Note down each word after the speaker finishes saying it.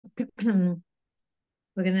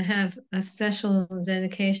We're going to have a special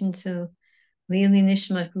dedication to Lili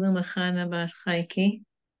Nishmat Bluma Chana Bat Chaiki,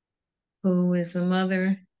 who is the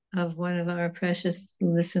mother of one of our precious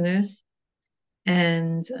listeners.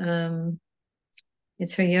 And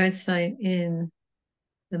it's her yahrzeit in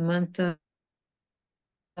the month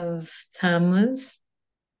of Tammuz.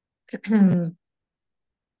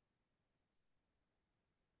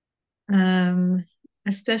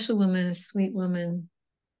 A special woman, a sweet woman,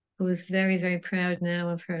 who is very, very proud now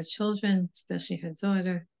of her children, especially her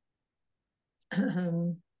daughter.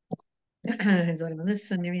 Her daughter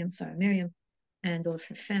Melissa, Miriam, and all of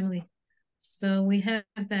her family. So we have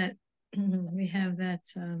that, we have that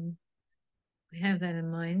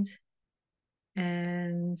in mind.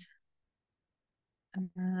 And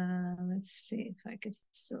let's see if I could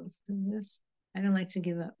still do this. I don't like to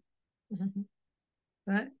give up,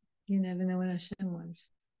 but you never know what Hashem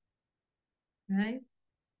wants, right?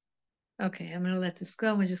 Okay, I'm going to let this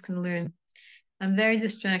go. We're just going to learn. I'm very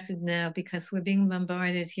distracted now because we're being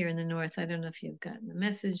bombarded here in the north. I don't know if you've gotten the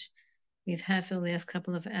message. We've had for the last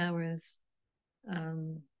couple of hours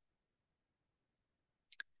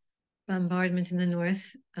bombardment in the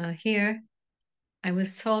north. Here, I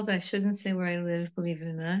was told I shouldn't say where I live, believe it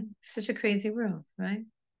or not. It's such a crazy world, right?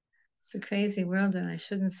 It's a crazy world, and I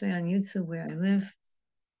shouldn't say on YouTube where I live.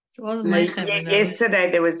 So all of my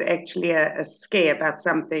yesterday there was actually a scare about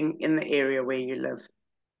something in the area where you live.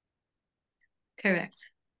 Correct.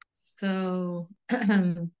 So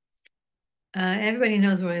everybody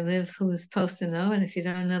knows where I live who's supposed to know, and if you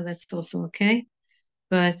don't know, that's also okay.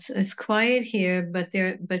 But it's quiet here, but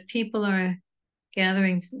people are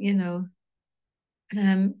gathering,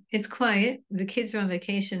 it's quiet. The kids are on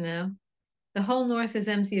vacation now. The whole north is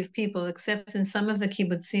empty of people, except in some of the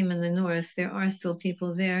kibbutzim in the north. There are still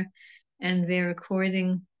people there, and they're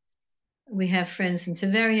recording. We have friends in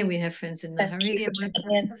Tiberia. We have friends in Nahariya.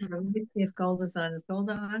 Let me see if Golda's on. Is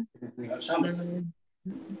Golda on?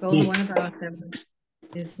 Golda, one of our them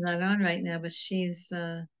is not on right now, but she's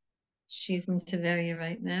in Tiberia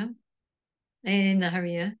right now, in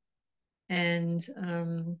Nahariya. And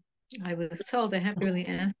I was told I have to really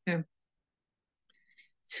ask her.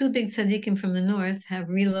 Two big tzaddikim from the north have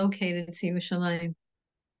relocated to Yerushalayim.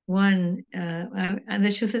 One, and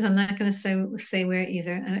the truth is, I'm not going to say where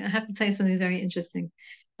either. And I have to tell you something very interesting.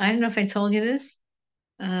 I don't know if I told you this,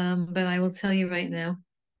 but I will tell you right now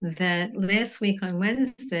that last week on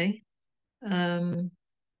Wednesday, I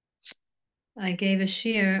gave a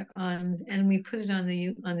shiur on, and we put it on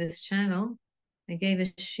this channel. I gave a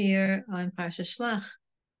shiur on Parsha Shlach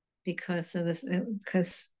because of this,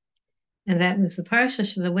 and that was the Parsha,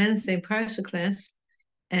 the Wednesday Parsha class.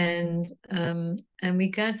 And we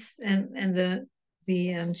got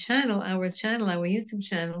the channel, our YouTube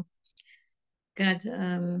channel, got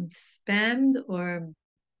spammed, or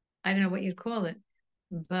I don't know what you'd call it,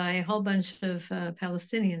 by a whole bunch of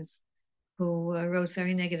Palestinians who wrote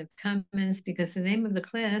very negative comments because the name of the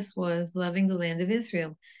class was Loving the Land of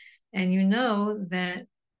Israel. And you know that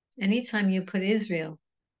anytime you put Israel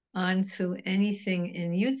onto anything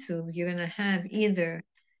in YouTube, you're going to have either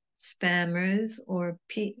spammers or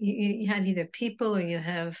you have either people or you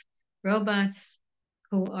have robots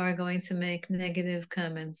who are going to make negative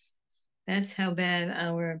comments. That's how bad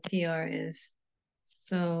our PR is.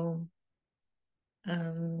 So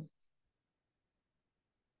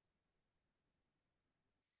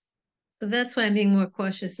that's why I'm being more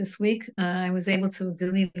cautious this week. I was able to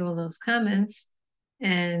delete all those comments,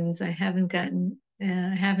 and I haven't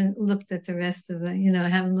looked at the rest of the, I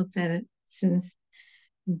haven't looked at it since.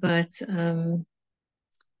 But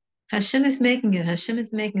Hashem is making it. Hashem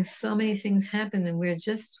is making so many things happen, and we're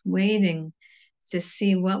just waiting to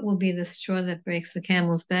see what will be the straw that breaks the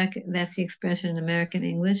camel's back. That's the expression in American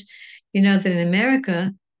English. You know that in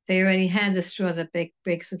America, they already had the straw that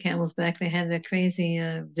breaks the camel's back. They had that crazy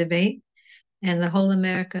debate, and the whole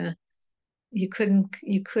America, you couldn't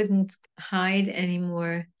hide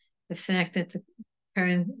anymore the fact that the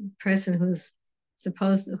current person who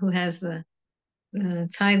has the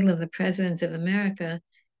title of the President of America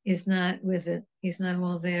is not with it. He's not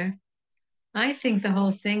all there. I think the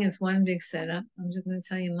whole thing is one big setup. I'm just going to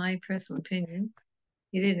tell you my personal opinion.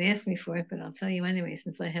 You didn't ask me for it, but I'll tell you anyway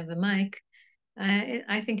since I have the mic.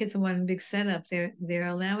 I think it's a one big setup. They're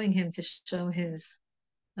allowing him to show his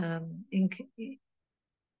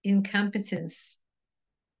incompetence.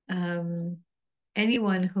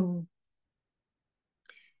 Anyone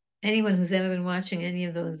who's ever been watching any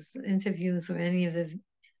of those interviews or any of the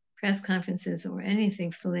press conferences or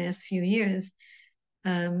anything for the last few years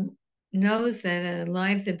knows that a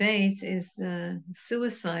live debate is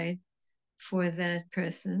suicide for that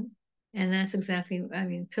person. And that's exactly,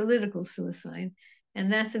 political suicide.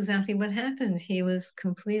 And that's exactly what happened. He was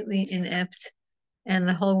completely inept and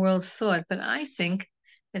the whole world saw it. But I think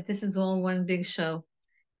that this is all one big show.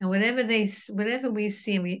 And whatever we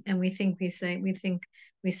see we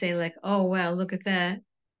say like, oh wow, look at that.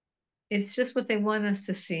 It's just what they want us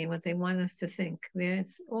to see, what they want us to think.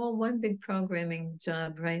 It's all one big programming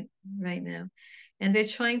job right now. And they're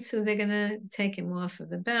going to take him off of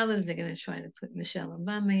the ballot. They're going to try to put Michelle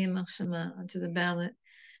Obama onto the ballot.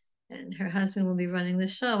 And her husband will be running the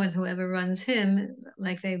show. And whoever runs him,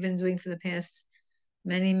 like they've been doing for the past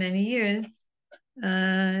many, many years,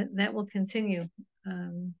 that will continue.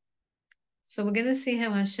 So we're going to see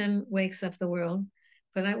how Hashem wakes up the world.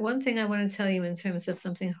 But one thing I want to tell you in terms of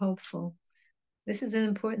something hopeful. This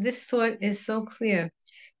thought is so clear.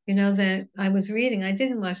 You know, that I was reading, I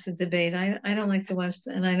didn't watch the debate. I don't like to watch,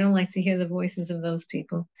 and I don't like to hear the voices of those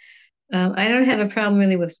people. I don't have a problem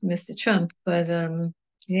really with Mr. Trump, but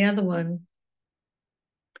the other one,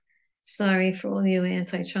 sorry for all you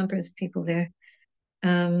anti-Trumpers people there.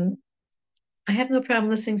 I have no problem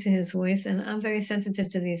listening to his voice, and I'm very sensitive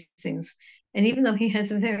to these things. And even though he has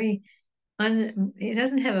he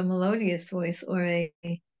doesn't have a melodious voice or a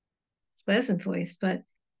pleasant voice, but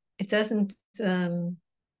it doesn't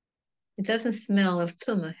smell of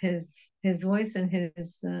tumah. His voice and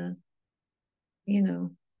his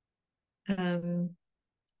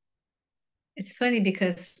it's funny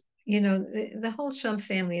because the whole Trump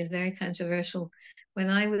family is very controversial. When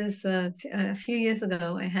I was a few years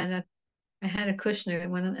ago, I had a Kushner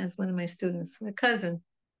as one of my students, a cousin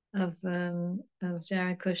of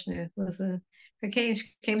Jared Kushner.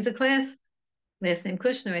 Came to class, last name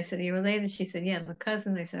Kushner. I said, "Are you related?" She said, "Yeah, I'm a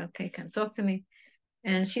cousin." I said, "Okay, come talk to me."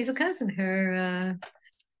 And she's a cousin. Her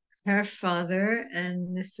father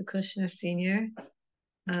and Mr. Kushner Sr.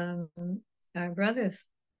 Are brothers.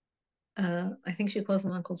 I think she calls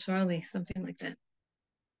him Uncle Charlie, something like that.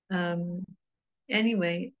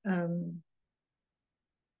 Anyway,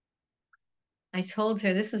 I told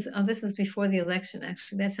her this was before the election.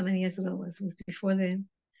 Actually, that's how many years ago it was. It was before the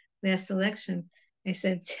last election. I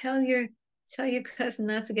said, tell your cousin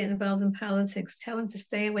not to get involved in politics. Tell him to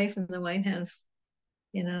stay away from the White House.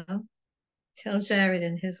 Tell Jared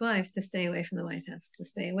and his wife to stay away from the White House, to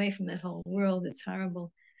stay away from that whole world. It's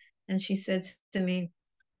horrible. And she said to me,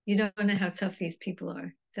 you don't know how tough these people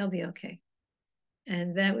are. They'll be okay.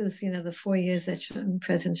 And that was, the 4 years that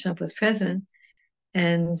President Trump was president.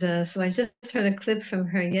 And so I just heard a clip from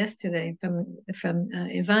her yesterday from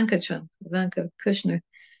Ivanka Kushner.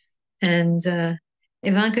 And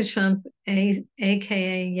Ivanka Trump,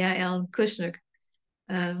 aka Yael Kushner,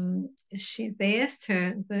 they asked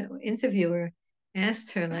her, the interviewer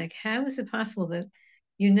asked her, like, how is it possible that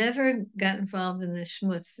you never got involved in the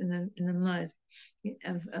schmutz, in the mud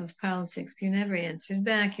of politics? You never answered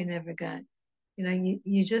back. You never got,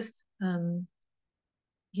 you just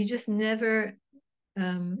never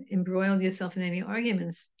embroiled yourself in any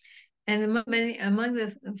arguments. And among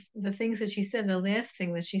the things that she said, the last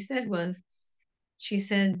thing that she said was, she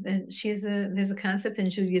said that there's a concept in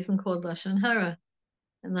Judaism called Lashon Hara.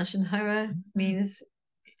 And Lashon Hara means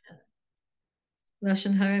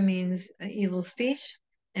evil speech,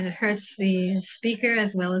 and it hurts the speaker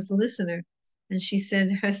as well as the listener. And she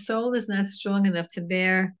said her soul is not strong enough to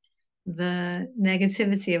bear the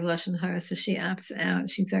negativity of Lashon Hara, so she opts out.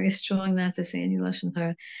 She's very strong not to say any Lashon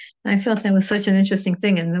Hara. I felt that was such an interesting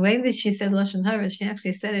thing. And the way that she said Lashon Hara, she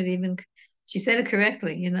actually said it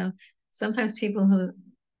correctly. Sometimes people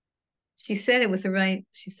she said it with the right,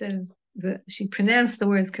 she pronounced the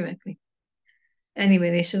words correctly. Anyway,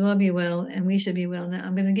 they should all be well, and we should be well. Now,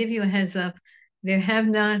 I'm going to give you a heads up. There have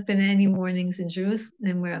not been any warnings in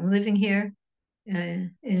Jerusalem, where I'm living here,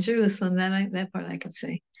 in Jerusalem. That part I can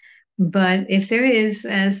say. But if there is,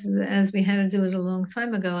 as we had to do it a long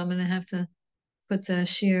time ago, I'm going to have to put the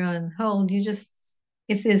shir on hold.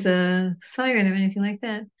 If there's a siren or anything like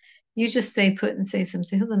that, you just stay put and say some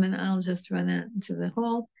Tehillim, and I'll just run out into the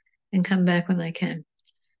hall and come back when I can.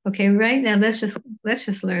 Okay, right now let's just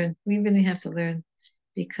learn. We really have to learn,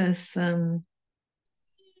 because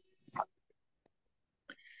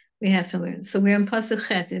we have to learn. So we're in Pasuk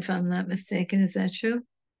Chet, if I'm not mistaken. Is that true?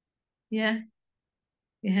 Yeah.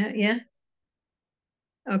 Yeah.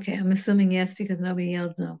 Okay, I'm assuming yes because nobody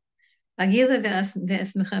yelled no. Now remember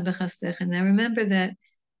that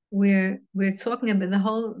we're talking about the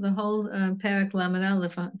whole Parak Lamed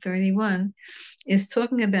Aleph 31 is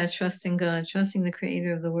talking about trusting God, trusting the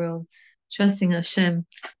Creator of the world, trusting Hashem,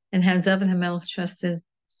 and how David HaMelech trusted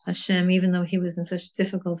Hashem, even though he was in such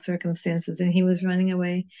difficult circumstances and he was running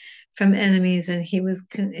away from enemies and he was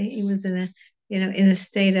in a in a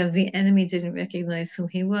state of the enemy didn't recognize who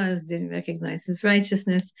he was, didn't recognize his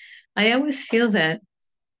righteousness. I always feel that,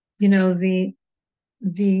 the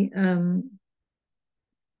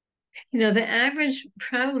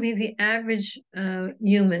probably the average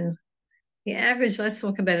human, let's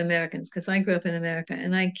talk about Americans, because I grew up in America,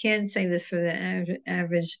 and I can't say this for the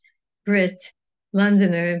average Brit,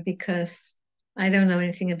 Londoner, because I don't know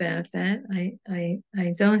anything about that.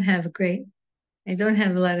 I don't have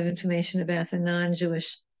a lot of information about the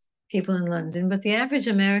non-Jewish people in London, but the average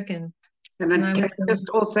American. And I can just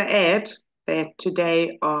also add that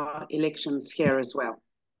today are elections here as well.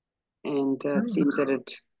 And it seems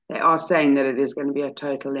that they are saying that it is going to be a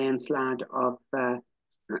total landslide of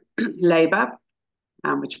Labour,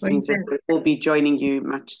 which means that they will be joining you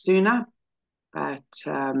much sooner. But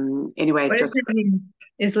anyway, what does it mean?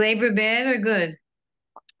 Is Labour bad or good?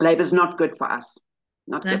 Labour's not good for us.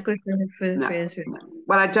 Not good for Israel. No.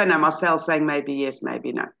 Well, I don't know. Marcel's saying maybe yes,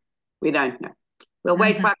 maybe no. We don't know. We'll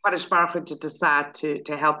wait for Kodesh Baruch Hu to decide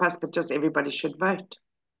to help us, but just everybody should vote.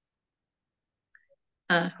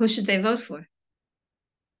 Who should they vote for?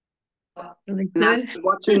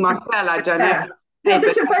 Watching Marcel, I don't know. No,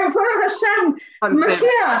 they should vote for Hashem,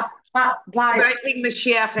 Mashiach. Voting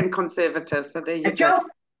Mashiach and conservative. So there you go.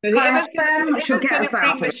 Whoever's going to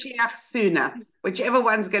bring Mashiach sooner, whichever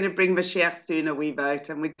one's going to bring Mashiach sooner, we vote.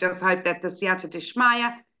 And we just hope that the Siyata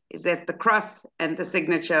Dishmaya is that the cross and the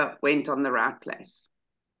signature went on the right place.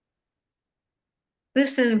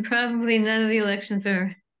 Listen, probably none of the elections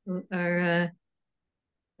are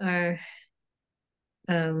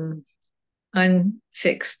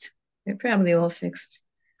unfixed. They're probably all fixed.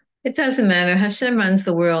 It doesn't matter. Hashem runs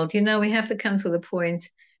the world. We have to come to the point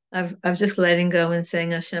of just letting go and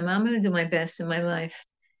saying, Hashem, I'm going to do my best in my life.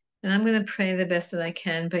 And I'm going to pray the best that I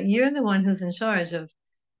can. But you're the one who's in charge of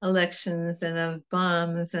elections and of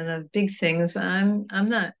bombs and of big things. I'm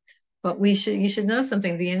not. But you should know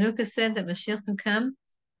something. The Yanuka said that Mashiach can come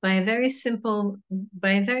by a very simple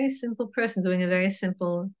person doing a very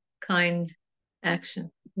simple, kind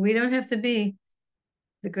action. We don't have to be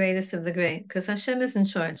the greatest of the great, because Hashem is in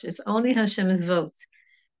charge. It's only Hashem's vote.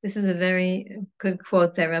 This is a very good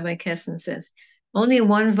quote that Rabbi Kessin says. Only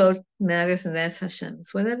one vote matters, and that's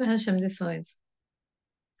Hashem's. Whatever Hashem decides.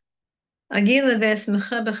 Hashem,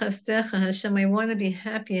 I want to be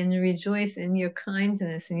happy and rejoice in your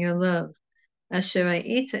kindness and your love. You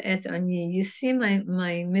see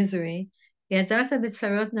my misery. And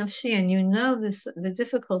you know the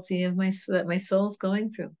difficulty of that my soul's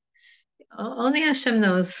going through. Only Hashem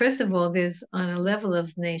knows. First of all, there's on a level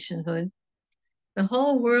of nationhood. The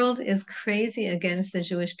whole world is crazy against the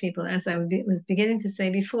Jewish people. As I was beginning to say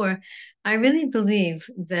before, I really believe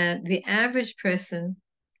that the average person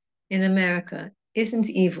in America isn't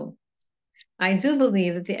evil. I do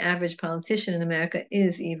believe that the average politician in America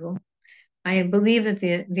is evil. I believe that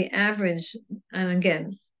the average, and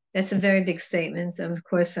again, that's a very big statement. Of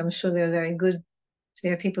course, I'm sure there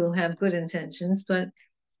are people who have good intentions, but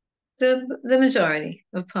the majority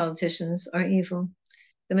of politicians are evil.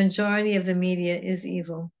 The majority of the media is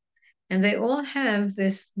evil. And they all have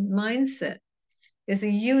this mindset. There's a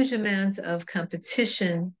huge amount of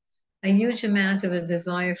competition, a huge amount of a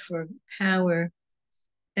desire for power.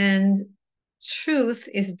 And truth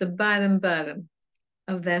is at the bottom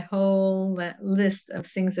of that list of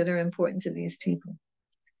things that are important to these people.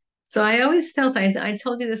 So I always felt, I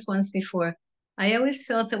told you this once before, I always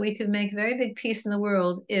felt that we could make very big peace in the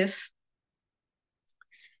world if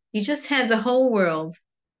you just had the whole world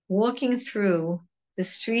walking through the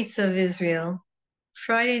streets of Israel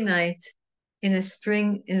Friday night in the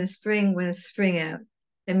spring when it's spring out.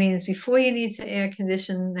 That means before you need to air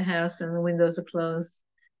condition the house and the windows are closed,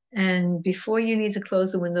 and before you need to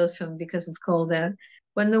close the windows because it's cold out,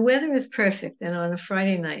 when the weather is perfect and on a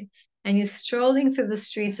Friday night, and you're strolling through the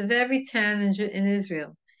streets of every town in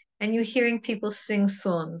Israel, and you're hearing people sing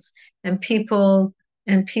songs, and people,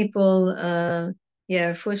 for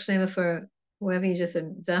whoever you just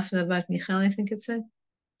said, Daphne Bat Michal, I think it said.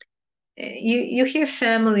 You hear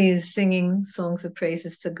families singing songs of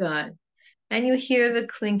praises to God, and you hear the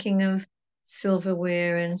clinking of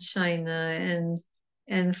silverware and china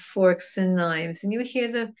and forks and knives, and you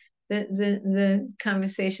hear the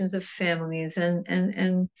conversations of families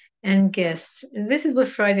and guests. This is what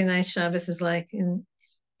Friday night Shabbos is like in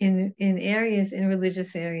areas, in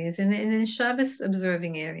religious areas, and in Shabbos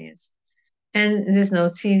observing areas. And there's no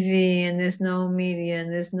TV, and there's no media,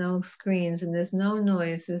 and there's no screens, and there's no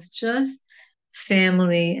noise. It's just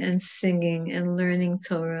family and singing and learning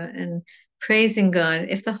Torah and praising God.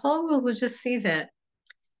 If the whole world would just see that,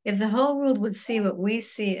 if the whole world would see what we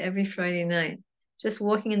see every Friday night, just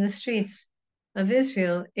walking in the streets of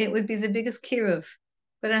Israel, it would be the biggest kiruv.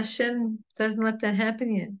 But Hashem doesn't let that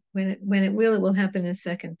happen yet. When it will happen in a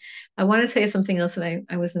second. I want to tell you something else that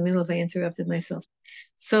I was in the middle of. I interrupted myself.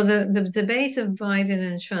 So the debate of Biden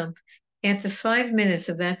and Trump, after 5 minutes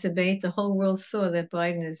of that debate, the whole world saw that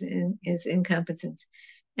Biden is incompetent.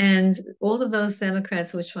 And all of those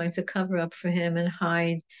Democrats who were trying to cover up for him and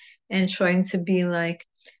hide and trying to be like,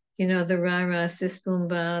 the rah-rah, sis boom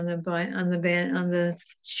ba on the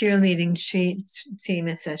cheerleading team,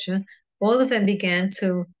 etc. All of them began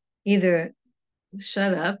to either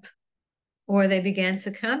shut up or they began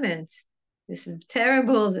to comment. This is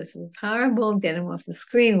terrible. This is horrible. Get him off the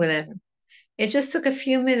screen, whatever. It just took a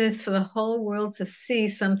few minutes for the whole world to see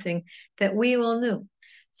something that we all knew.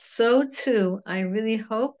 So too, I really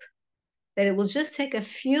hope that it will just take a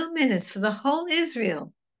few minutes for the whole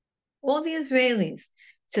Israel, all the Israelis,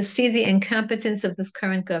 to see the incompetence of this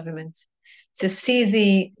current government, to see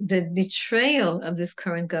the betrayal of this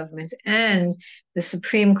current government and the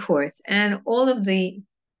Supreme Court and all of the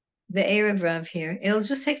Erev Rav here. It'll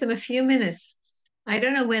just take them a few minutes. I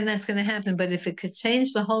don't know when that's going to happen, but if it could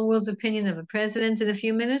change the whole world's opinion of a president in a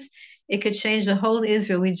few minutes, it could change the whole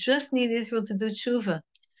Israel. We just need Israel to do tshuva.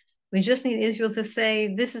 We just need Israel to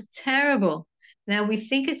say, this is terrible. Now we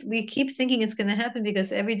keep thinking it's going to happen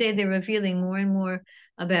because every day they're revealing more and more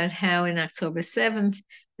about how in October 7th,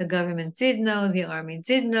 the government did know, the army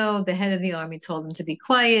did know, the head of the army told them to be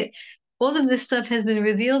quiet. All of this stuff has been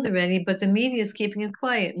revealed already, but the media is keeping it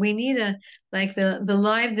quiet. We need the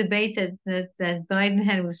live debate that Biden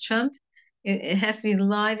had with Trump. It has to be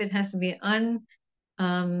live. It has to be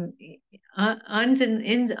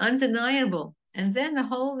undeniable. And then the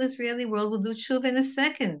whole Israeli world will do tshuva in a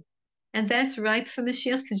second. And that's ripe for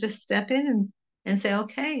Mashiach to just step in and say,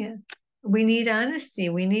 okay, we need honesty,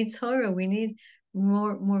 we need Torah, we need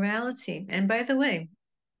more morality. And by the way,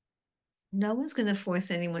 no one's going to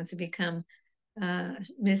force anyone to become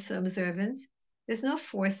misobservant. There's no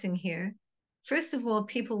forcing here. First of all,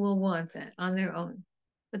 people will want that on their own.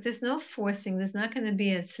 But there's no forcing. There's not going to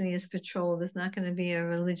be a tznius patrol. There's not going to be a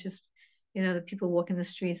religious, the people walking the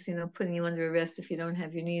streets, putting you under arrest if you don't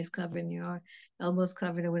have your knees covered and your elbows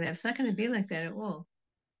covered or whatever. It's not going to be like that at all.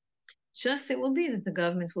 Just it will be that the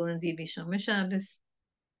government will indeed be Shomer Shabbos.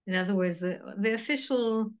 In other words, the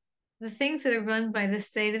things that are run by the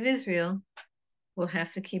state of Israel will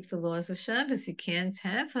have to keep the laws of Shabbos. You can't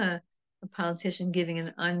have a politician giving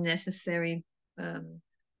an unnecessary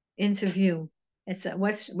interview. It's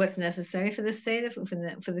what's necessary for the state for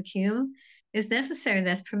the kiyum is necessary.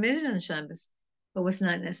 That's permitted on Shabbos. But what's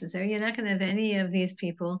not necessary, you're not going to have any of these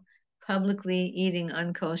people publicly eating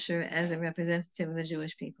unkosher as a representative of the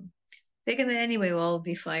Jewish people. They're going to anyway all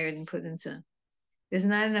be fired and put into. There's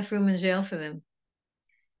not enough room in jail for them.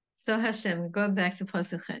 So Hashem, go back to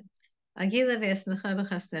Pasuk Chet. I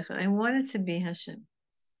want it to be Hashem,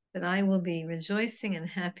 that I will be rejoicing and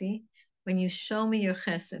happy when you show me your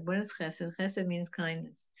chesed. What is chesed? Chesed means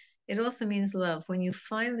kindness. It also means love. When you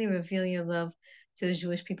finally reveal your love to the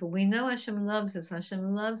Jewish people, we know Hashem loves us.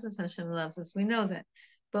 Hashem loves us. Hashem loves us. We know that.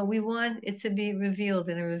 But we want it to be revealed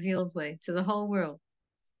in a revealed way to the whole world.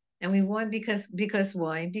 And we want because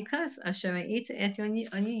why? Because Hashem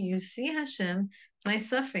you see Hashem, my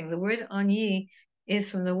suffering. The word ani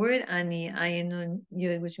is from the word ani, ayinun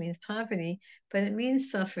yud, which means poverty, but it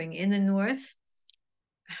means suffering. In the north,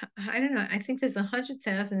 I don't know, I think there's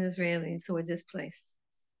 100,000 Israelis who are displaced,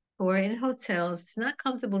 who are in hotels. It's not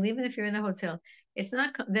comfortable, even if you're in a hotel.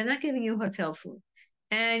 They're not giving you hotel food.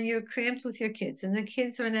 And you're cramped with your kids, and the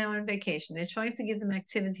kids are now on vacation. They're trying to give them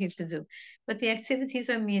activities to do, but the activities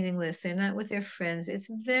are meaningless. They're not with their friends. It's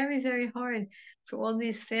very, very hard for all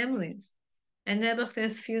these families. And Nebuch,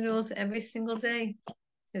 there's funerals every single day.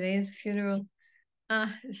 Today's funeral.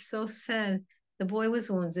 It's so sad. The boy was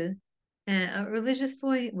wounded, and a religious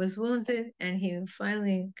boy was wounded, and he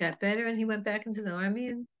finally got better, and he went back into the army,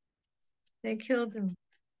 and they killed him.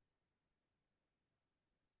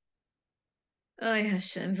 Ay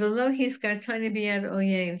Hashem, v'lo hiskartani biyad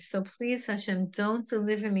oyev. So please, Hashem, don't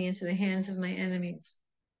deliver me into the hands of my enemies.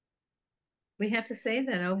 We have to say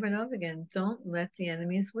that over and over again. Don't let the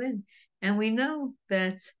enemies win. And we know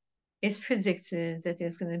that it's predicted that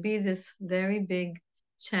there's going to be this very big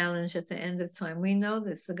challenge at the end of time. We know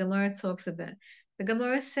this. The Gemara talks about it. The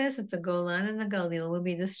Gemara says that the Golan and the Galil will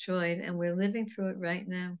be destroyed, and we're living through it right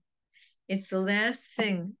now. It's the last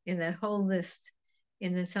thing in that whole list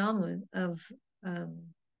in the Talmud of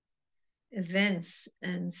events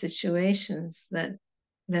and situations that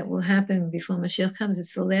that will happen before Mashiach comes.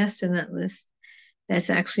 It's the last in that list that's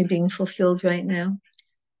actually being fulfilled right now.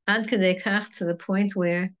 Ad kedei kach, to the point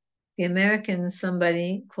where the American,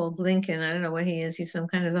 somebody called Blinken, I don't know what he is, he's some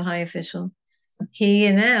kind of a high official, he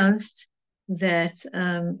announced that,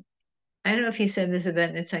 I don't know if he said this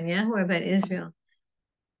about Netanyahu or about Israel,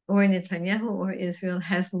 or Netanyahu or Israel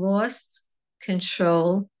has lost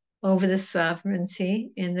control over the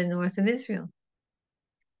sovereignty in the north of Israel.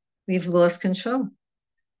 We've lost control.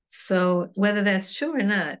 So whether that's true or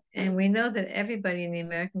not, and we know that everybody in the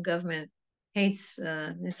American government hates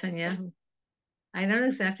Netanyahu. I don't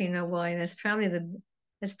exactly know why. That's probably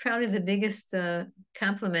the biggest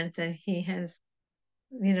compliment that he has,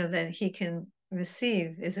 that he can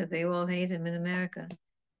receive, is that they all hate him in America,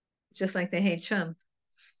 just like they hate Trump.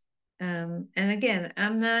 And again,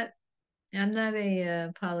 I'm not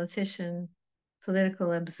a politician,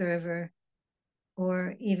 political observer,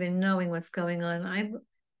 or even knowing what's going on.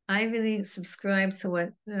 I really subscribe to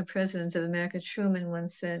what the President of America, Truman,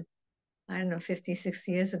 once said, I don't know, 50,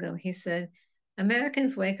 60 years ago. He said,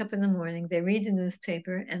 Americans wake up in the morning, they read the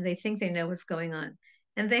newspaper, and they think they know what's going on.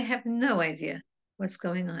 And they have no idea what's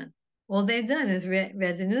going on. All they've done is read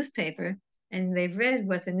the newspaper, and they've read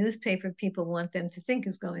what the newspaper people want them to think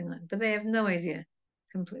is going on. But they have no idea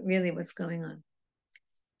really what's going on.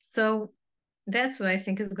 So that's what I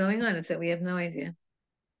think is going on, is that we have no idea.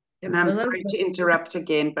 And I'm sorry to interrupt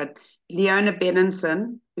again, but Leona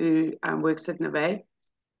Benenson, who works at Neve,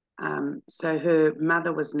 so her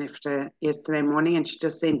mother was nifter yesterday morning, and she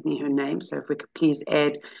just sent me her name. So if we could please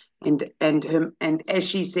add, and as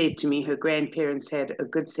she said to me, her grandparents had a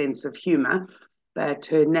good sense of humor, but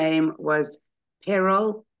her name was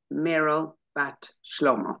Peril Merrill Bat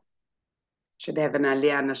Shlomo. Should have an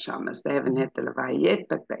Aliyah Neshamas. They haven't had the Levaya yet,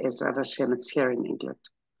 but Ezra Hashem, it's here in England.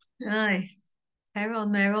 Aye. Peril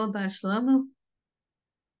Merrill Bat Shlomo.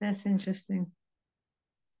 That's interesting.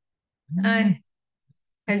 Aye.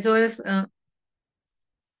 You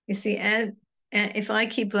see, if I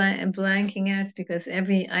keep blanking out, because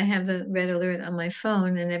I have the red alert on my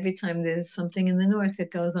phone, and every time there's something in the north,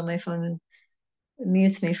 it goes on my phone and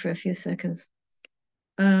mutes me for a few seconds.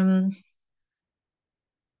 One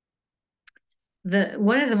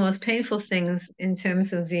of the most painful things in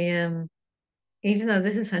terms of the, even though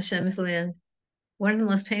this is Hashem's land, one of the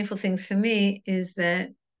most painful things for me is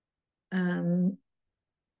that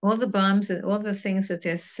all the bombs and all the things that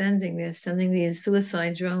they're sending these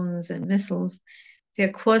suicide drones and missiles,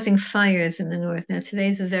 they're causing fires in the north. Now,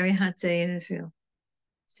 today's a very hot day in Israel.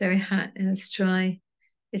 It's very hot and it's dry.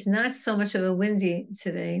 It's not so much of a windy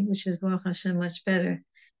today, which is Baruch Hashem much better.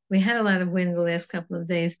 We had a lot of wind the last couple of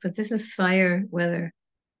days, but this is fire weather,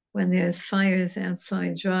 when there's fires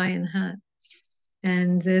outside, dry and hot.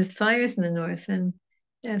 And there's fires in the north. And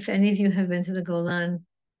if any of you have been to the Golan,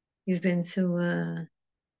 you've been to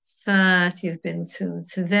Sfat, you've been to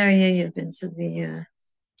Tveria, you've been to the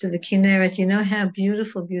Kinneret, you know how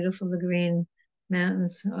beautiful, beautiful the Green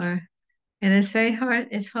Mountains are. And it's very hard.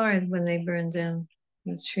 It's hard when they burn down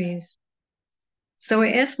the trees. So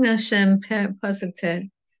we're asking Hashem, Pasuk Tet,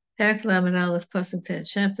 Perek Lamed Aleph, Pasuk Tet,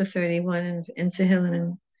 chapter 31 in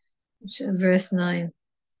Tehillim, verse 9.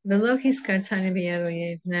 The Lokis Kartani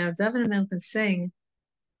B'Yaroyev. Now, David HaMelech is saying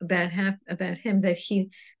about him that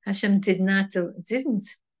Hashem didn't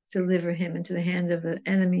deliver him into the hands of the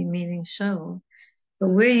enemy, meaning Shaul. But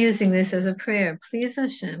we're using this as a prayer. Please,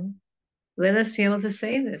 Hashem, let us be able to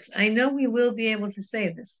say this. I know we will be able to say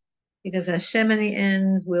this, because Hashem in the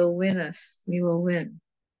end will win us. We will win.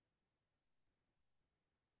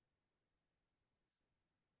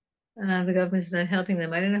 The government's not helping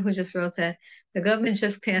them. I don't know who just wrote that. The government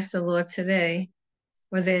just passed a law today,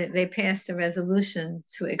 or they passed a resolution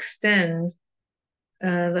to extend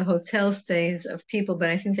the hotel stays of people, but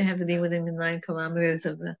I think they have to be within the 9 kilometers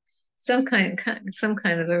of some kind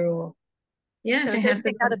of a rule. Yeah, so I don't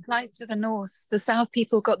think that applies to the north. The south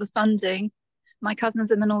people got the funding. My cousins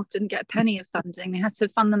in the north didn't get a penny of funding. They had to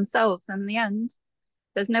fund themselves, and in the end,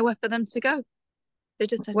 there's nowhere for them to go. They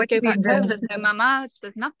just have to go back home. There's no mamad.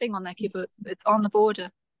 There's nothing on their kibbutz. It's on the border.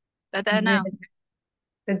 They're there now.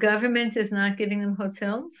 The government is not giving them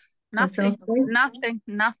hotels? Nothing.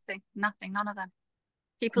 None of them.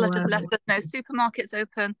 People have just left. There's no supermarkets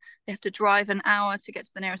open. They have to drive an hour to get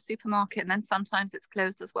to the nearest supermarket, and then sometimes it's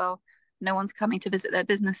closed as well. No one's coming to visit their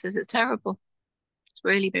businesses. It's terrible. It's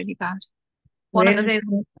really, really bad. One of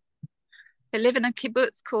them, they live in a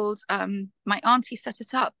kibbutz called, my auntie set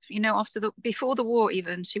it up, before the war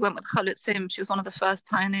even. She went with Chalutzim. She was one of the first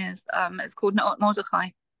pioneers. It's called Na'ot Mordechai.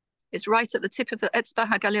 It's right at the tip of the Etzba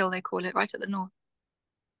HaGalil, they call it, right at the north.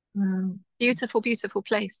 Beautiful, beautiful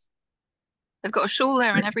place. They've got a shul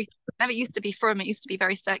there and everything. It never used to be frum. It used to be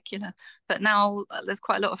very secular, but now there's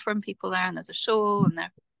quite a lot of frum people there, and there's a shul and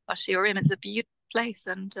there are shiurim. It's a beautiful place,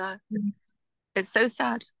 and it's so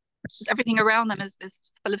sad. It's just everything around them is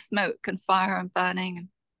full of smoke and fire and burning and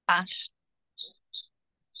ash.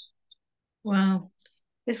 Wow.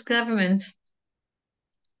 This government,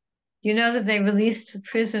 you know that they released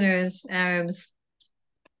prisoners, Arabs.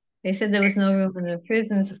 They said there was no room in the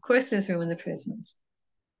prisons. Of course there's room in the prisons.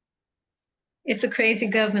 It's a crazy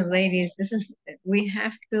government, ladies. We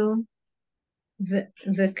have to,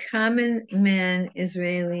 the common man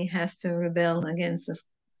Israeli has to rebel against this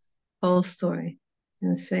whole story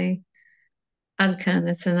and say, Adkan,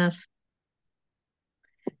 it's enough.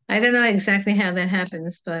 I don't know exactly how that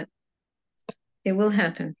happens, but it will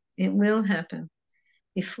happen. It will happen.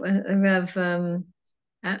 If Rav, I'm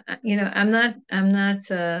not going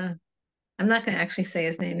to actually say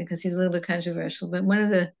his name because he's a little bit controversial. But one of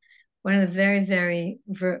the very, very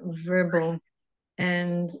verbal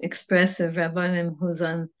and expressive Rabbanim who's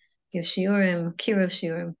on Giv Shiurim, Kiruv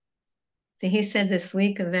Shiurim. He said this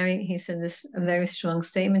week a very strong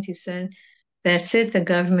statement. He said, "That's it. The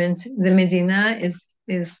government, the Medina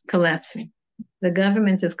is collapsing. The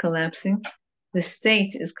government is collapsing. The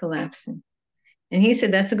state is collapsing." And he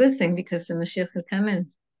said that's a good thing because the Mashiach could come in.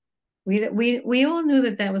 We all knew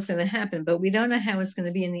that was going to happen, but we don't know how it's going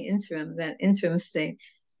to be in the interim, that interim state.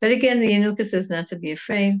 But again, the Yanuka says not to be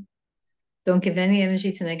afraid. Don't give any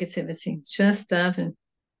energy to negativity. Just daven.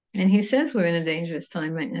 And he says we're in a dangerous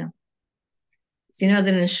time right now. So you know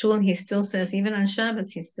that in Shul, he still says, even on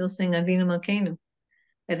Shabbos, he's still saying Avinu Malkeinu.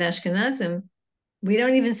 At Ashkenazim, we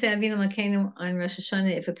don't even say Avinu Malkeinu on Rosh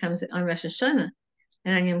Hashanah if it comes on Rosh Hashanah,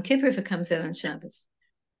 and on Yom Kippur if it comes out on Shabbos.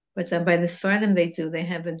 But by the Sfardim they do. They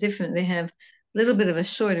have a little bit of a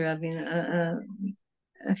shorter Avinu,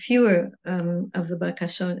 a fewer of the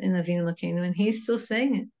Bakashot in Avinu Malkeinu, and he's still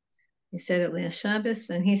saying it. He said it last Shabbos,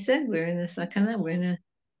 and he said we're in a sakana,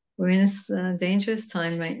 we're in this dangerous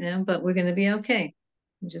time right now, but we're going to be okay.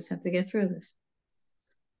 We just have to get through this.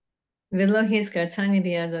 So David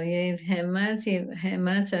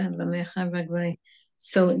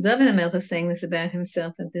HaMelech is saying this about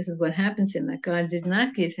himself, that this is what happened to him, that God did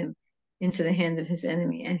not give him into the hand of his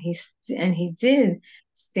enemy, and he did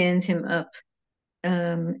stand him up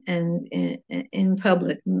and in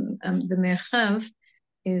public. The Merchav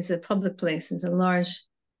is a public place. It's a large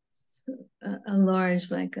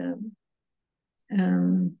like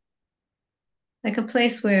a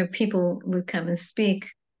place where people would come and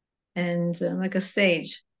speak, and like a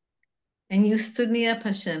stage. And you stood me up,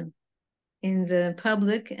 Hashem, in the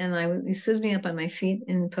public, and you stood me up on my feet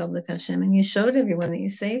in public, Hashem, and you showed everyone that you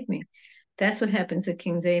saved me. That's what happened to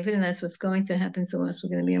King David, and that's what's going to happen to us. We're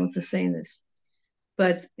going to be able to say this.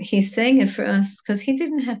 But he's saying it for us because he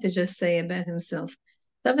didn't have to just say about himself.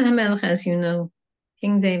 David HaMelech, as you know,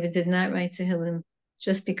 King David did not write Tehillim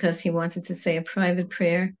just because he wanted to say a private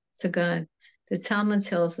prayer to God. The Talmud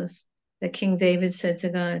tells us that King David said to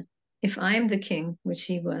God, if I am the king, which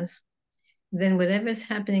he was, then whatever is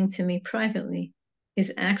happening to me privately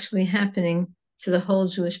is actually happening to the whole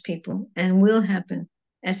Jewish people and will happen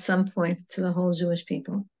at some point to the whole Jewish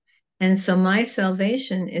people. And so my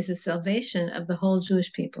salvation is the salvation of the whole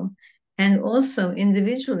Jewish people and also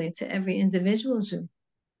individually to every individual Jew.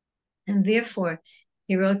 And therefore,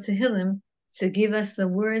 he wrote Tehillim to give us the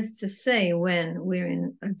words to say when we're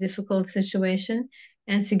in a difficult situation,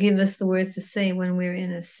 and to give us the words to say when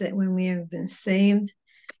when we have been saved,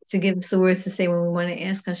 to give us the words to say when we want to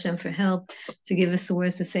ask Hashem for help, to give us the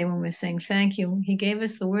words to say when we're saying thank you. He gave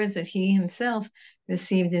us the words that he himself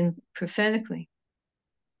received in prophetically.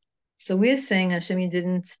 So we're saying, Hashem, you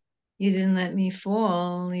didn't let me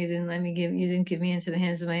fall, you didn't give me into the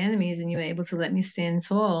hands of my enemies, and you were able to let me stand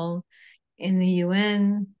tall in the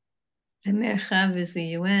UN. The Merchav is the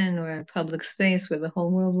UN, or a public space where the whole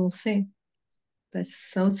world will see. But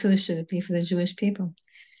so too should it be for the Jewish people.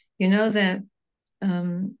 You know that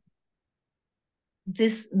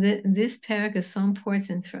this parak is so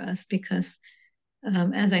important for us because,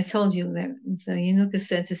 as I told you, that the Yanuka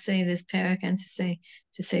said to say this parak and to say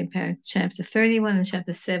parak chapter 31 and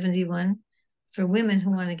chapter 71 for women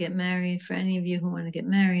who want to get married. For any of you who want to get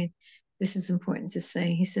married, this is important to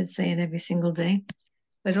say. He said say it every single day.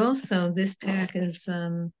 But also this parak is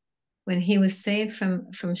when he was saved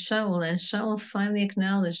from Shaul, and Shaul finally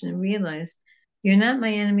acknowledged and realized, you're not my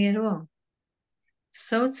enemy at all.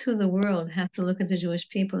 So too the world has to look at the Jewish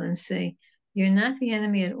people and say, you're not the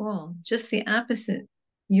enemy at all, just the opposite.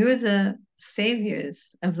 You're the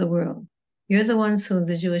saviors of the world. You're the ones who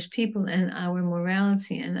the Jewish people and our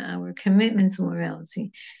morality and our commitment to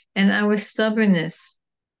morality and our stubbornness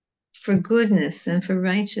for goodness and for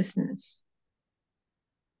righteousness.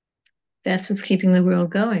 That's what's keeping the world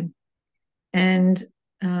going. And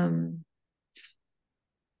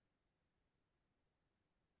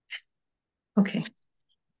okay.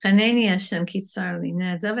 Chaneni Hashem Kisarli.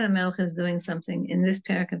 Now, David HaMelech is doing something in this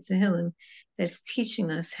parak of Tehillim that's teaching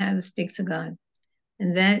us how to speak to God.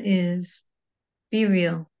 And that is, be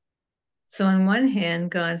real. So on one hand,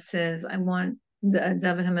 God says, David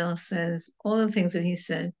HaMelech says, all the things that he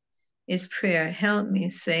said is prayer. Help me,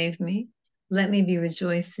 save me. Let me be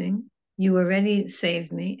rejoicing. You already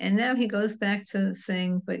saved me. And now he goes back to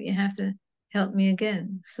saying, but you have to help me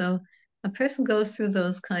again. So a person goes through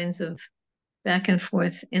those kinds of back and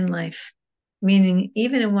forth in life, meaning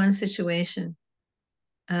even in one situation,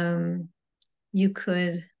 you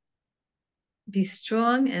could be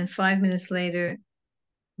strong and 5 minutes later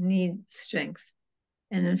need strength.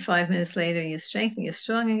 And then 5 minutes later, you're strengthened, you're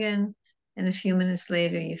strong again. And a few minutes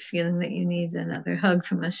later, you're feeling that you need another hug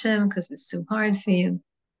from Hashem because it's too hard for you.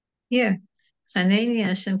 Here, Chaneni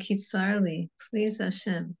Hashem Kisarli, please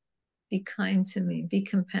Hashem, be kind to me, be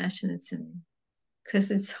compassionate to me.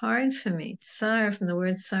 Because it's hard for me. Tsar, from the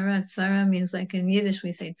word tsara. Tsara means, like in Yiddish,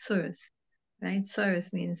 we say tsuris, right?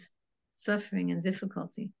 Tsuris means suffering and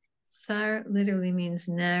difficulty. Tsar literally means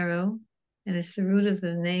narrow, and it's the root of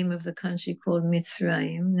the name of the country called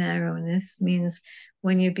Mitzrayim. Narrowness means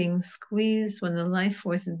when you're being squeezed, when the life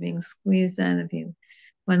force is being squeezed out of you,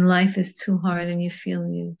 when life is too hard and you feel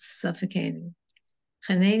you suffocating.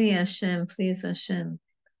 Chaneni Hashem, please Hashem,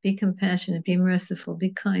 be compassionate, be merciful, be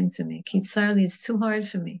kind to me. Kitzarli, it's too hard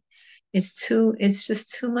for me. It's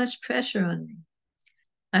just too much pressure on me.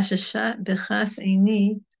 Ashashat bechas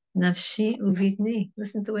eini nafshi uvitni.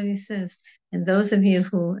 Listen to what he says. And those of you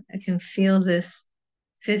who can feel this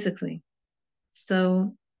physically.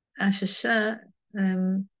 So ashasha,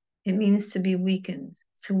 it means to be weakened,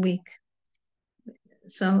 to weak.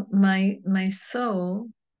 So my soul,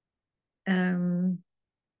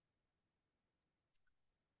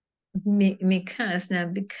 Mikas. Now,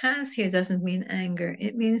 because here doesn't mean anger.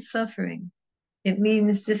 It means suffering. It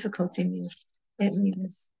means difficulty. It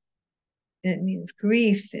means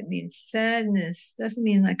grief. It means sadness. Doesn't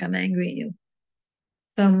mean like I'm angry at you.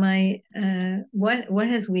 So my what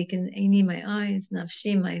has weakened? Aini, my eyes,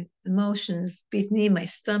 nafshi, my emotions, bitni, my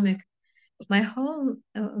stomach, my whole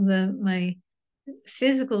my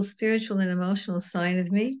physical, spiritual, and emotional side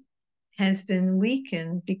of me has been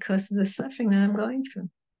weakened because of the suffering that I'm going through.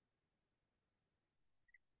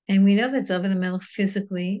 And we know that David HaMelech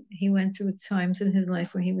physically, he went through times in his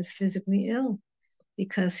life where he was physically ill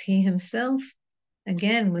because he himself,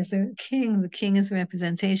 again, was a king. The king is a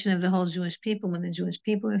representation of the whole Jewish people. When the Jewish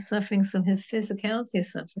people are suffering, so his physicality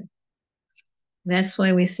is suffering. That's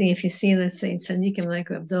why we see, if you see, let's say, tzaddikim like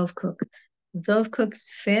Reb Dov Cook. Dov Cook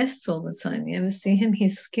fasts all the time. You ever see him?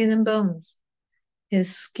 He's skin and bones.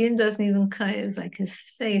 His skin doesn't even cut. It's like his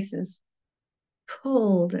face is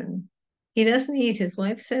pulled and he doesn't eat. His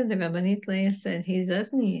wife said, the Rabbanit Leah said, he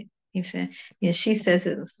doesn't eat. She says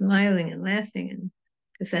it smiling and laughing, and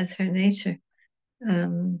because that's her nature.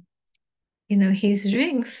 He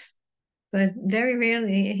drinks, but very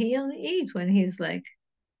rarely he'll eat when he's like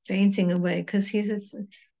fainting away, because the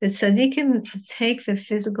tzaddikim take the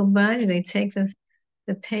physical body, they take the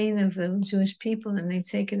pain of the Jewish people and they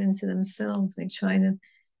take it into themselves. They try to,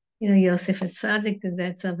 Yosef HaTzadik did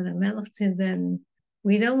that, David HaMelech did that. And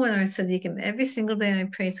we don't want our tzaddikim. Every single day I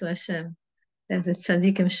pray to Hashem that the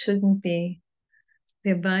tzaddikim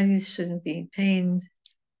their bodies shouldn't be pained.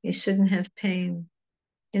 They shouldn't have pain.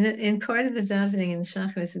 In part of the davening in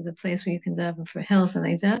Shacharis is a place where you can daven for health. And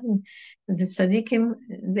I daven that the tzaddikim,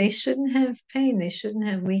 they shouldn't have pain. They shouldn't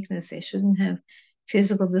have weakness. They shouldn't have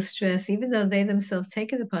physical distress, even though they themselves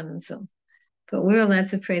take it upon themselves. But we're allowed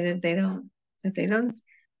to pray that they don't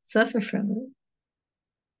suffer from it.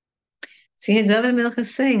 See, David HaMelech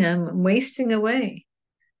is saying, I'm wasting away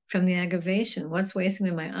from the aggravation. What's wasting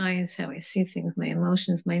in my eyes, how I see things, my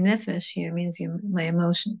emotions. My nefesh here means my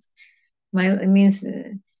emotions. It means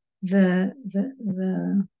the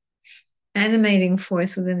animating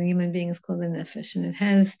force within the human being is called the nefesh, and it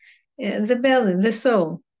has the belly, the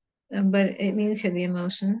soul, but it means here the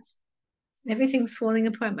emotions. Everything's falling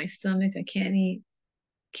apart. My stomach, I can't eat,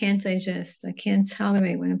 can't digest, I can't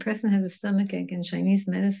tolerate. When a person has a stomach ache in Chinese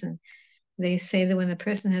medicine, they say that when a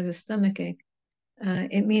person has a stomach ache,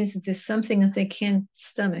 it means that there's something that they can't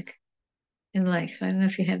stomach in life. I don't know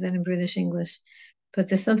if you have that in British English, but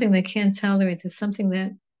there's something they can't tolerate. There's something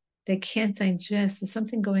that they can't digest. There's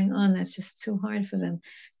something going on that's just too hard for them.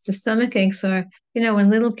 So stomach aches are, when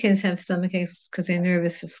little kids have stomach aches because they're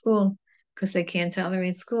nervous for school, because they can't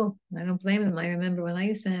tolerate school. I don't blame them. I remember when I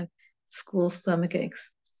used to have school stomach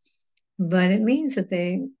aches. But it means that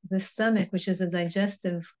the stomach, which is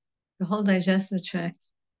the whole digestive tract,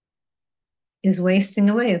 is wasting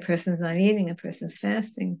away. A person's not eating, a person's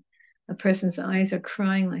fasting, a person's eyes are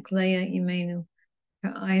crying like Leah Imenu.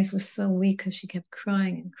 Her eyes were so weak because she kept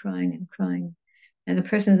crying and crying and crying. And a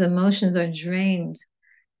person's emotions are drained.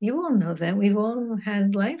 You all know that. We've all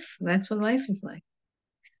had life. That's what life is like.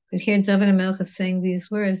 But here David HaMelech is saying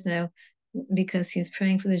these words now because he's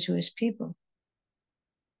praying for the Jewish people.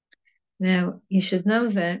 Now, you should know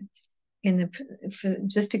that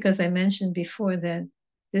just because I mentioned before that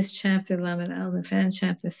this chapter, Lamed Aleph, and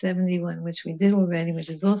chapter 71, which we did already, which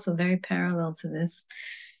is also very parallel to this,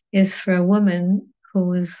 is for a woman who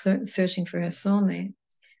was searching for her soulmate.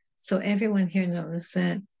 So everyone here knows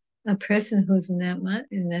that a person who's in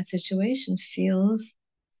that situation feels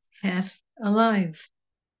half alive.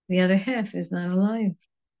 The other half is not alive.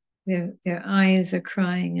 Their eyes are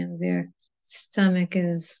crying and their stomach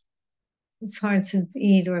it's hard to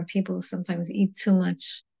eat, or people sometimes eat too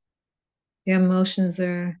much. Their emotions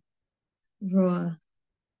are raw.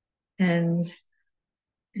 And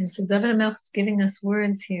so David HaMelech is giving us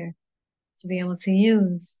words here to be able to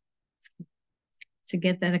use to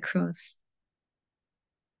get that across.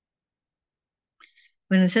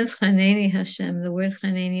 When it says Chaneni Hashem, the word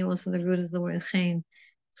Chaneni, also the root is the word Chen.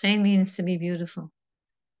 Chen means to be beautiful.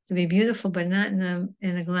 To be beautiful, but not in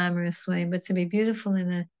a glamorous way, but to be beautiful in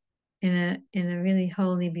a really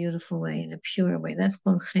holy, beautiful way, in a pure way. That's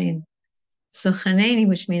called Chen. So Chaneni,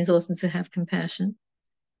 which means also to have compassion,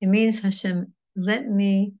 it means Hashem, let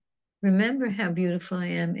me remember how beautiful I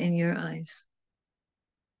am in your eyes.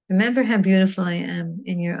 Remember how beautiful I am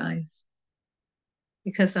in your eyes.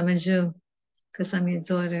 Because I'm a Jew, because I'm your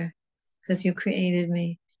daughter, because you created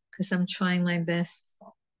me, because I'm trying my best.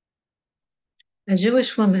 A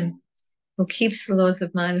Jewish woman who keeps the laws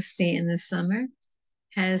of modesty in the summer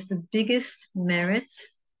has the biggest merit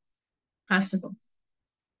possible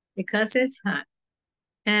because it's hot.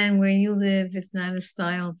 And where you live, it's not a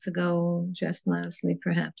style to go dressed modestly,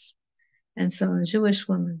 perhaps. And so a Jewish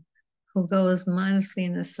woman who goes modestly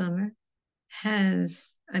in the summer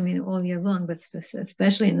has, all year long, but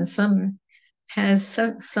especially in the summer, has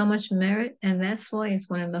so much merit. And that's why it's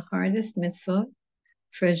one of the hardest mitzvot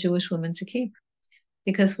for a Jewish woman to keep,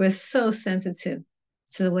 because we're so sensitive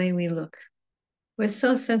to the way we look. We're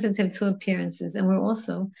so sensitive to appearances, and we're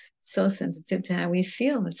also so sensitive to how we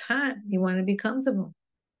feel. It's hot. You want to be comfortable.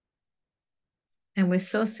 And we're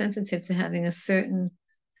so sensitive to having a certain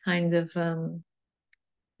kind of,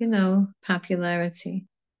 popularity.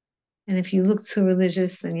 And if you look too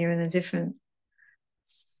religious, then you're in a different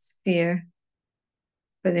sphere.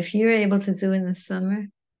 But if you're able to do in the summer,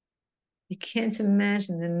 you can't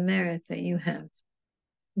imagine the merit that you have.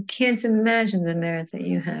 You can't imagine the merit that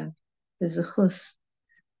you have. The zechus,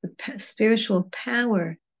 the spiritual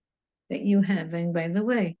power that you have. And by the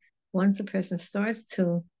way, once a person starts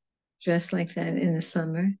to dress like that in the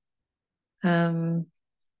summer,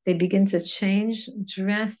 they begin to change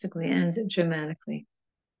drastically and dramatically.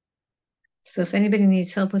 So if anybody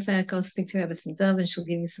needs help with that, go speak to Rebbetzin Rochel, and she'll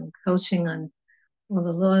give you some coaching on all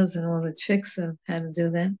the laws and all the tricks of how to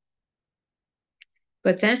do that.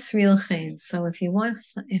 But that's real chen. So if you want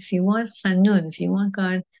chanun, if you want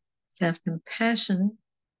God to have compassion,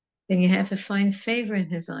 then you have to find favor in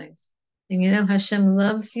his eyes. And Hashem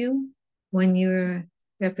loves you when you're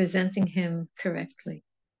representing him correctly.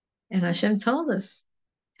 And Hashem told us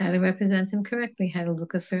how to represent him correctly, how to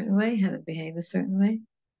look a certain way, how to behave a certain way.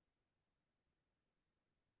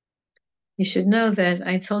 You should know that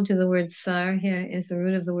I told you the word sar here is the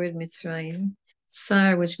root of the word Mitzrayim.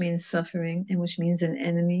 Sar, which means suffering, and which means an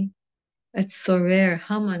enemy. A tzorer,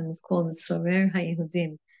 Haman was called a tzorer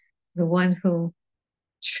HaYehudim, the one who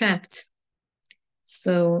trapped.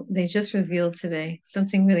 So they just revealed today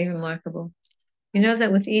something really remarkable. You know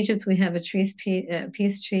that with Egypt we have a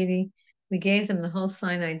peace treaty. We gave them the whole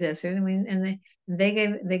Sinai Desert, and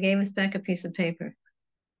they gave us back a piece of paper.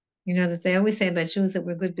 You know that they always say about Jews that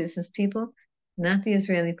we're good business people, not the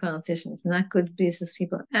Israeli politicians, not good business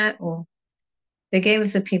people at all. They gave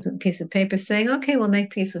us a piece of paper saying, okay, we'll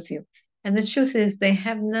make peace with you. And the truth is they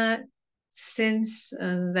have not, since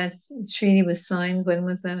that treaty was signed, when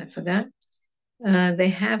was that? I forgot. They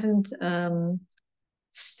haven't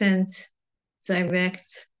sent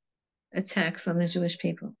direct attacks on the Jewish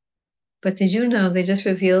people. But did you know, they just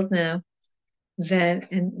revealed now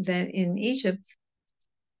that in Egypt,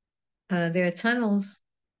 there are tunnels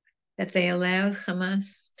that they allowed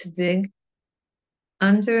Hamas to dig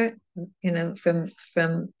under,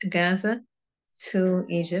 from Gaza to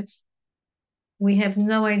Egypt. We have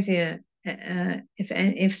no idea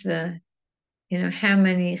if the, how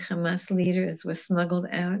many Hamas leaders were smuggled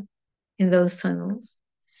out in those tunnels.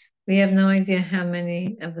 We have no idea how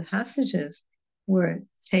many of the hostages were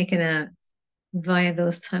taken out via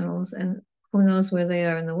those tunnels, and who knows where they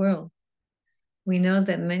are in the world. We know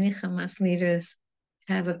that many Hamas leaders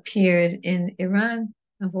have appeared in Iran,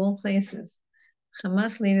 of all places.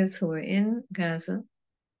 Hamas leaders who were in Gaza,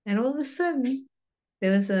 and all of a sudden,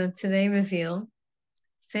 there was a today reveal,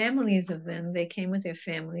 families of them, they came with their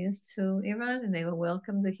families to Iran, and they were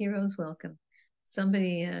welcomed, the heroes welcome.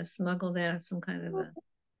 Somebody smuggled out some kind of a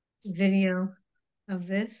video of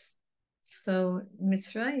this. So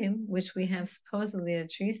Mitzrayim, which we have supposedly a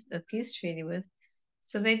peace treaty with,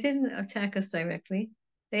 so they didn't attack us directly.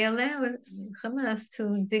 They allowed Hamas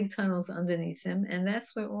to dig tunnels underneath them, and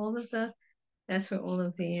that's where all of the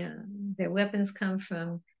their weapons come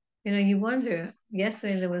from. You wonder.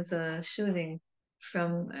 Yesterday there was a shooting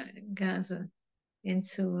from Gaza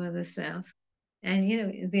into the south, and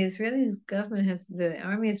the Israeli government the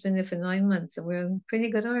army has been there for 9 months, and we're a pretty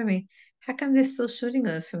good army. How come they're still shooting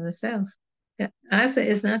us from the south? Gaza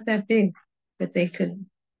is not that big, but they could,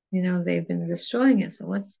 they've been destroying it. So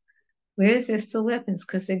where is there still weapons?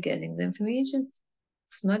 Because they're getting them from Egypt,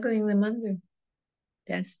 smuggling them under.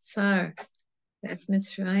 That's Tsar. That's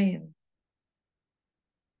Mitzrayim.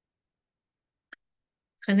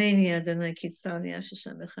 Chaneni Adonai kitzar li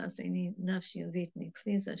Hashem b'chazeni nafshi uvitni.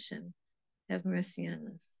 Please Hashem, have mercy on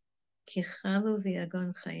us. Ki chalu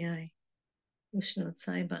v'yagon chayai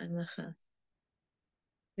ushnotzai ba'anlacha.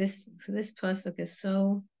 This pasuk is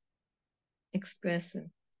so expressive.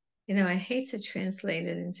 I hate to translate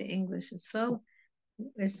it into English. It's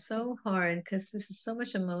so hard because this is so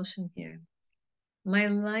much emotion here. My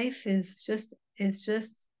life is just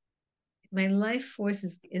my life force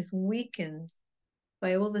is weakened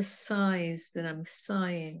by all the sighs that I'm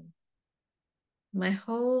sighing.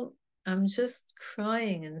 I'm just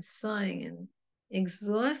crying and sighing and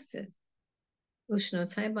exhausted.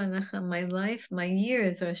 My life, my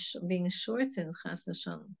years are being shortened, chas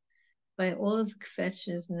v'shalom, by all of the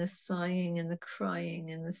kvetches and the sighing and the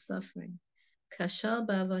crying and the suffering. Kashal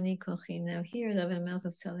ba'avoni kochi. Now here, David Melch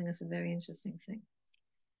is telling us a very interesting thing.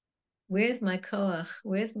 Where's my koach?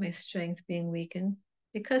 Where's my strength being weakened?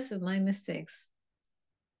 Because of my mistakes.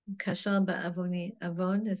 Kashal ba'avoni.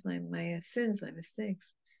 Avon is my sins, my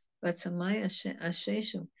mistakes. But tamai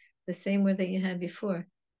asheshu, the same word that you had before.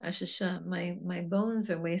 Ashesha, my bones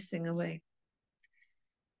are wasting away.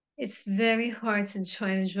 It's very hard to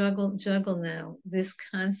try to juggle now this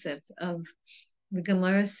concept of, the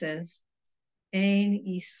Gemara says, Ein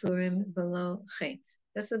isurim below chet.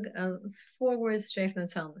 That's 4 words straight from the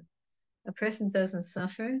Talmud. A person doesn't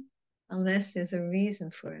suffer unless there's a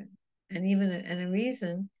reason for it, and a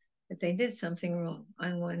reason that they did something wrong.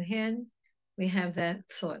 On one hand, we have that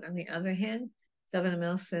thought. On the other hand, David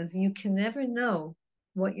Amel says you can never know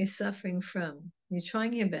what you're suffering from. You're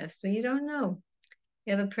trying your best, but you don't know.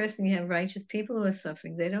 You have you have righteous people who are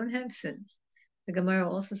suffering. They don't have sins. The Gemara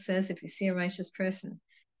also says if you see a righteous person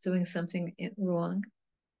doing something wrong,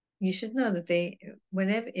 you should know that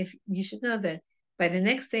you should know that by the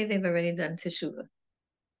next day they've already done teshuvah.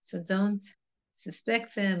 So don't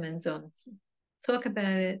suspect them and don't talk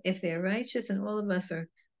about it. If they're righteous, and all of us are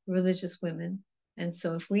religious women, and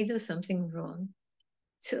so if we do something wrong,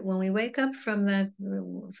 when we wake up from that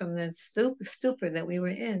stupor that we were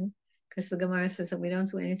in, because the Gemara says that we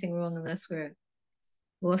don't do anything wrong unless we're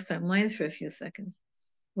lost our minds for a few seconds.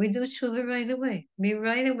 We do tshuva right away. We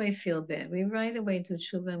right away feel bad. We right away do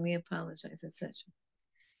tshuva and we apologize, etc.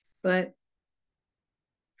 But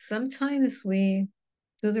sometimes we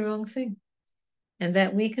do the wrong thing, and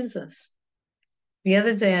that weakens us. The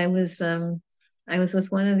other day I was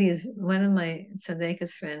with one of my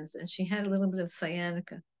tzaddikas friends, and she had a little bit of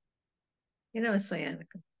sciatica.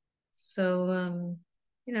 Sciatica. So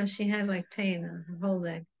she had like pain on her whole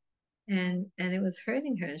leg, and it was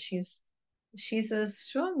hurting her. She's a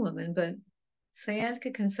strong woman, but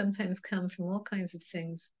sciatica can sometimes come from all kinds of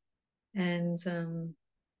things, and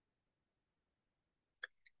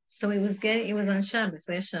so it was on Shabbos,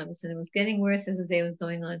 last Shabbos, and it was getting worse as the day was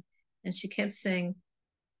going on, and she kept saying,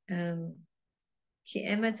 Ki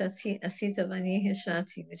emet asita v'ani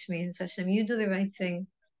hishati, which means, Hashem, you do the right thing,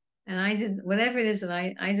 and I did whatever it is that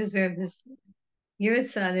I deserve this. You're a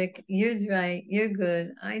tzaddik, you're right, you're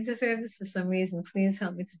good. I deserve this for some reason. Please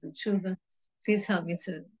help me to do tshuva. Please help me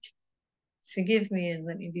to forgive me and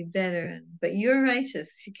let me be better. But you're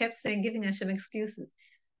righteous. She kept saying, giving Hashem excuses.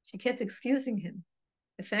 She kept excusing him.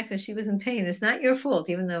 The fact that she was in pain, it's not your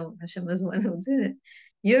fault, even though Hashem was the one who did it.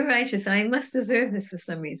 You're righteous. I must deserve this for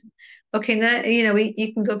some reason. Okay, now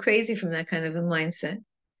you can go crazy from that kind of a mindset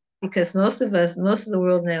because most of the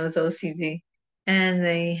world now is OCD, and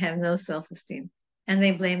they have no self-esteem, and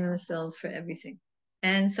they blame themselves for everything.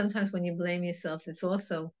 And sometimes when you blame yourself, it's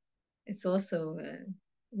also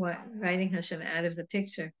writing Hashem out of the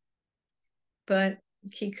picture. But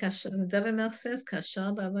David Melch says,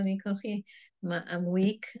 I'm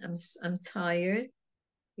weak, I'm tired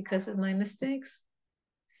because of my mistakes.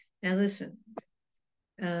 Now listen,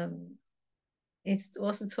 it's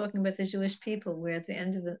also talking about the Jewish people. We're at the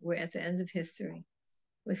end of history.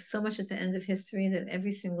 We're so much at the end of history that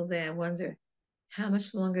every single day I wonder, how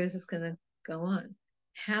much longer is this going to go on?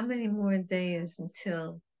 How many more days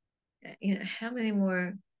until, how many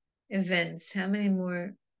more events? How many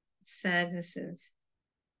more sadnesses?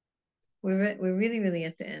 We're really, really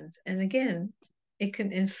at the end. And again,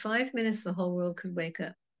 in 5 minutes, the whole world could wake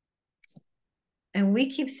up. And we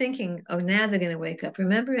keep thinking, oh, now they're going to wake up.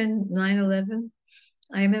 Remember in 9/11?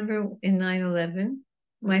 I remember in 9/11,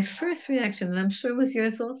 my first reaction, and I'm sure it was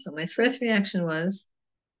yours also, my first reaction was,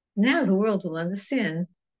 now the world will understand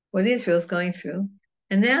what Israel's going through.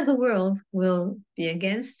 And now the world will be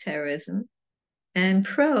against terrorism and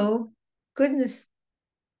pro goodness.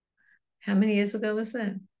 How many years ago was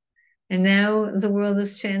that? And now the world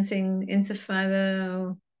is chanting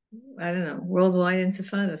intifada, I don't know, worldwide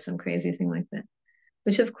intifada, some crazy thing like that.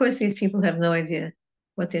 Which, of course, these people have no idea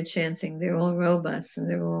what they're chanting. They're all robots, and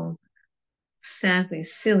they're all, sadly,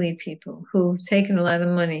 silly people who've taken a lot of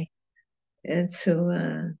money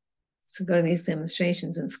to go to these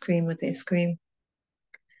demonstrations and scream what they scream.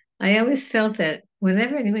 I always felt that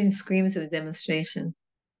whenever anybody screams at a demonstration,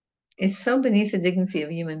 it's so beneath the dignity of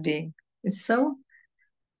a human being. It's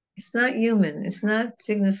not human. It's not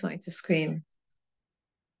dignified to scream.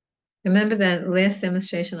 Remember that last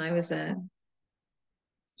demonstration I was at?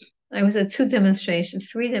 I was at 3 demonstrations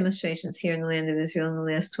here in the land of Israel in the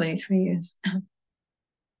last 23 years.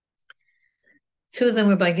 2 of them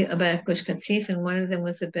were about Gush Katif, and one of them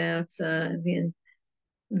was about the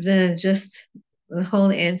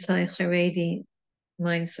whole anti-Haredi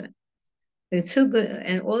mindset. They're 2 good,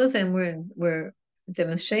 and all of them were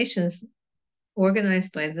demonstrations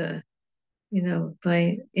organized by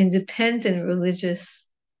by independent religious.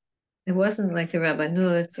 It wasn't like the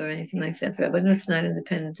Rabbanut or anything like that. The Rabbanut's not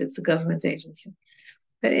independent; it's a government agency.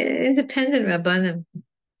 But independent Rabbanim,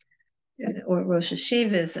 or Rosh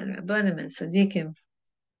Hashivas and Rabbanim and Tzaddikim,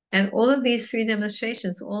 and all of these 3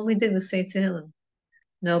 demonstrations, all we did was say Tehillim.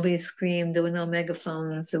 Nobody screamed. There were no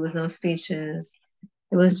megaphones. There was no speeches.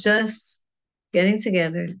 It was just getting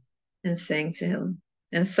together and saying Tehillim,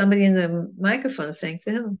 and somebody in the microphone saying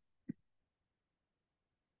Tehillim.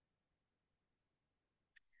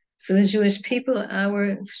 So the Jewish people,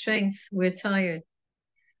 our strength, we're tired.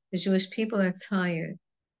 The Jewish people are tired.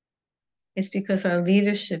 It's because our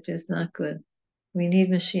leadership is not good. We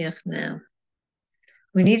need Mashiach now.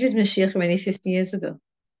 We needed Mashiach already 50 years ago.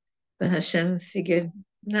 But Hashem figured,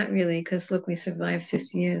 not really, because look, we survived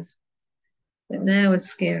 50 years. But now it's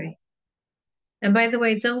scary. And by the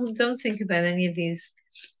way, don't think about any of these,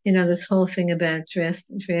 this whole thing about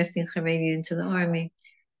drafting Haredi into the army.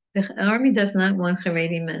 The army does not want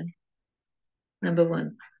Haredi men. Number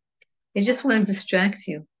one. They just want to distract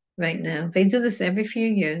you right now. They do this every few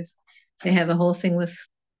years. They have a whole thing with,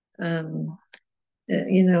 a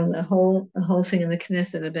whole thing in the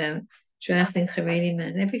Knesset about drafting Haredi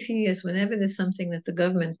men. Every few years, whenever there's something that the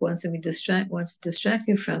government wants to distract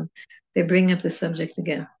you from, they bring up the subject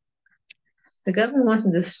again. The government wants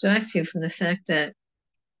to distract you from the fact that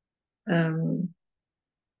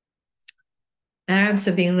Arabs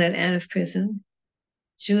are being let out of prison.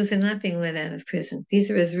 Jews are not being let out of prison.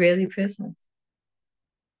 These are Israeli prisons.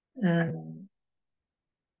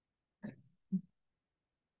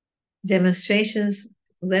 Demonstrations,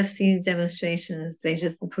 lefty demonstrations,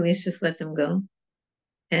 the police just let them go.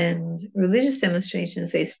 And religious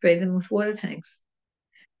demonstrations, they spray them with water tanks.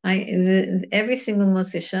 Every single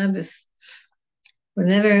Motzei Shabbos,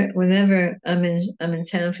 whenever I'm in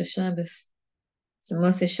town for Shabbos, so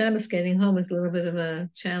Motzei Shabbos getting home is a little bit of a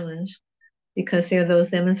challenge because there are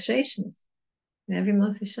those demonstrations every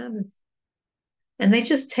Motzei Shabbos, and they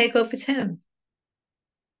just take over town.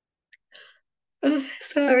 Oh,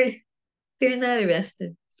 sorry, they're not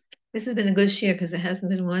arrested. This has been a good shiur because there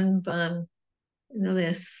hasn't been one bomb in the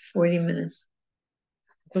last 40 minutes.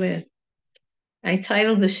 Glad. I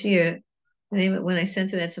titled the shiur. When I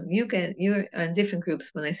sent it out to you're on different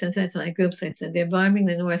groups. When I sent it out to my groups, I said, they're bombing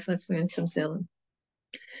the north, let's learn some Tehillim.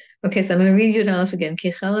 Okay, so I'm going to read Yud Aleph again.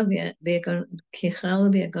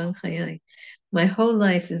 My whole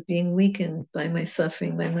life is being weakened by my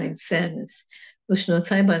suffering, by my sadness.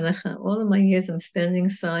 All of my years I'm spending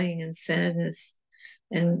sighing and sadness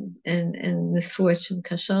and misfortune.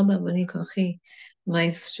 My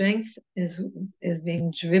strength is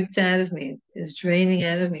being dripped out of me, is draining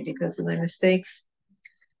out of me because of my mistakes.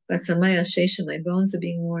 But my bones are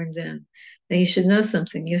being worn down. Now you should know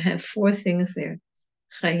something. You have 4 things there.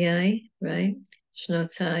 Chayai, right?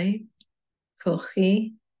 Shnotai,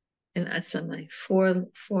 Kochi, and Atzamai.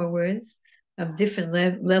 Four words of different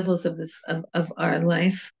levels of this of our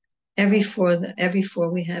life. Every four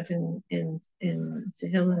we have in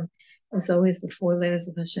Tehillim is always the 4 letters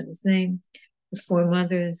of Hashem's name, the 4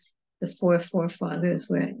 mothers, the 4 forefathers,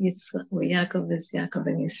 where Yaakov is Yaakov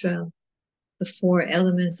and Yisrael, the 4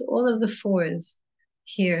 elements, all of the 4s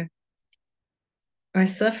here are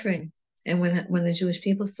suffering. And when the Jewish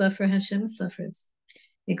people suffer, Hashem suffers.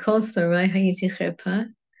 This is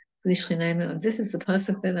the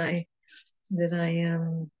pasuk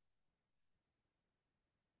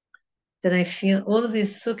that I feel. All of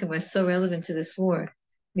these sukkim are so relevant to this war.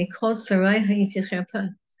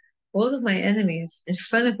 All of my enemies, in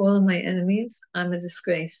front of all of my enemies, I'm a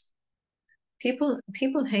disgrace. People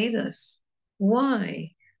hate us.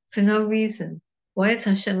 Why? For no reason. Why does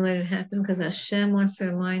Hashem let it happen? Because Hashem wants to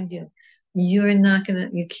remind you, you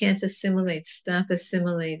can't assimilate. Stop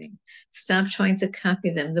assimilating. Stop trying to copy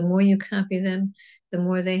them. The more you copy them, the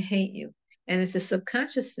more they hate you. And it's a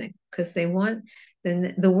subconscious thing because the world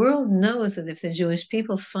knows that if the Jewish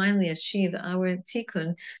people finally achieve our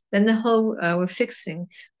tikkun, then our fixing,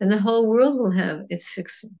 then the whole world will have its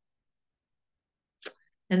fixing.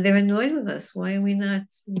 And they're annoyed with us. Why are we not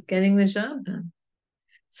getting the job done?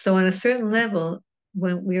 So on a certain level,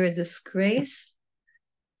 when we're a disgrace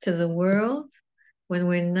to the world, when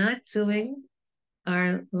we're not doing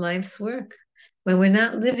our life's work, when we're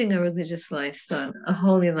not living a religious lifestyle, a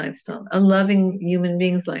holy lifestyle, a loving human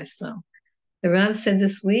being's lifestyle. The Rav said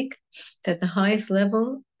this week that the highest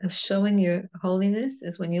level of showing your holiness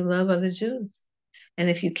is when you love other Jews. And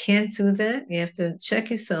if you can't do that, you have to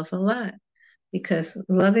check yourself a lot. Because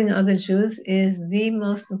loving other Jews is the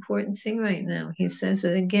most important thing right now. He says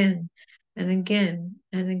it again and again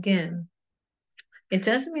and again. It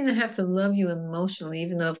doesn't mean I have to love you emotionally,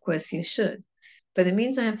 even though, of course, you should. But it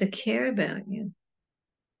means I have to care about you.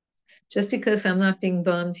 Just because I'm not being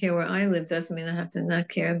bombed here where I live doesn't mean I have to not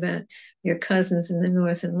care about your cousins in the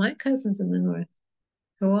north and my cousins in the north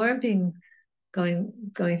who are going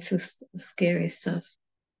through scary stuff.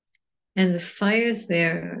 And the fires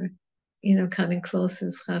there are coming close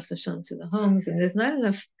as Chas Hashem to the homes, and there's not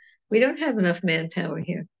enough. We don't have enough manpower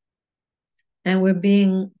here, and we're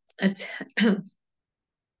being attacked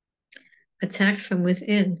from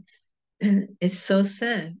within. And it's so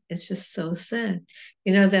sad. It's just so sad.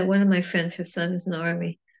 That one of my friends, her son is in the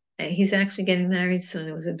army. He's actually getting married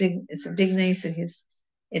soon. It's a big nace, and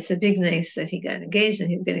it's a big nace that he got engaged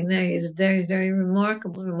and he's getting married. He's a very, very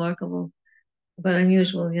remarkable, but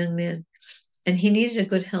unusual young man, and he needed a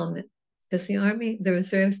good helmet. Because the army, the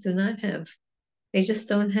reserves do not have. They just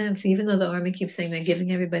don't have. Even though the army keeps saying they're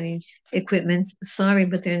giving everybody equipment, sorry,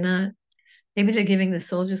 but they're not. Maybe they're giving the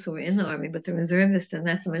soldiers who were in the army, but the reservists, and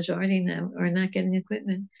that's the majority now, are not getting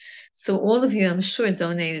equipment. So all of you, I'm sure,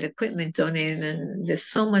 donated, and there's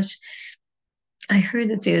so much. I heard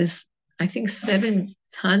that there's, I think, 7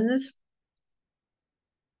 tons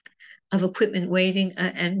of equipment waiting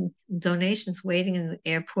and donations waiting in the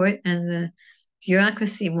airport, and the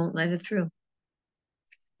bureaucracy won't let it through.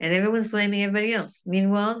 And everyone's blaming everybody else.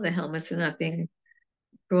 Meanwhile, the helmets are not being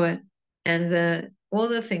brought, and all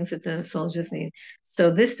the things that the soldiers need.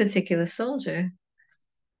 So this particular soldier,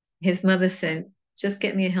 his mother said, just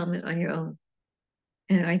get me a helmet on your own.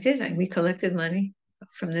 And I did. We collected money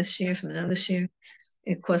from this year, from another year.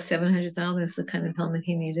 It cost $700, the kind of helmet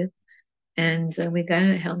he needed. And we got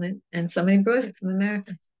a helmet, and somebody brought it from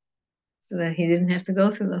America so that he didn't have to go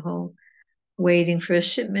through the whole waiting for a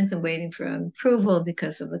shipment and waiting for approval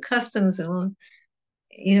because of the customs and all.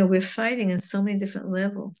 We're fighting in so many different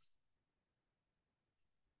levels.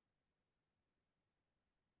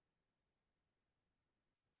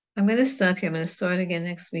 I'm going to stop here. I'm going to start again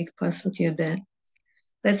next week, Pasuk Yudbet.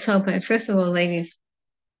 Let's hope. First of all, ladies,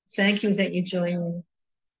 thank you that you joined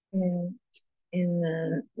me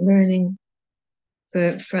in learning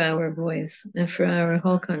for our boys and for our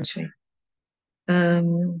whole country. Our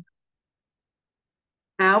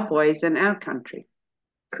boys and our country.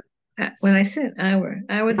 When I said our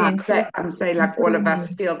I'm saying like all of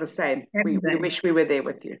us feel the same. We wish we were there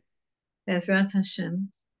with you. Bezrat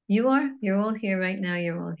Hashem. You're all here right now.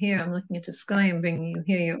 You're all here. I'm looking at the sky and bringing you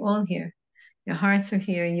here. You're all here. Your hearts are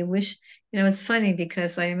here. You wish, it's funny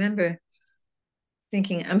because I remember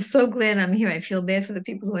thinking, I'm so glad I'm here. I feel bad for the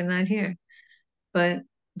people who are not here. But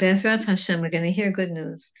Bezrat Hashem, we're going to hear good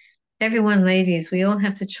news. Everyone, ladies, we all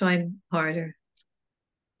have to try harder.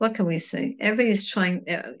 What can we say? Everybody's trying.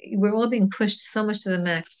 We're all being pushed so much to the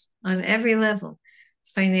max on every level,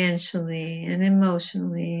 financially and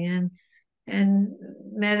emotionally and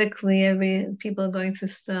medically. People are going through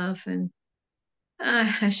stuff, and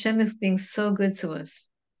Hashem is being so good to us.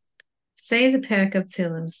 Say the parak of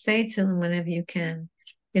Tehillim. Say Tehillim whenever you can.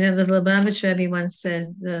 The Lubavitch Rebbe once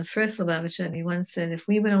said, the first Lubavitch Rebbe once said, if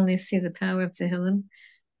we would only see the power of Tehillim,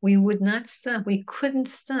 we would not stop. We couldn't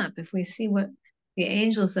stop if we see what the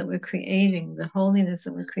angels that we're creating, the holiness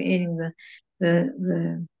that we're creating,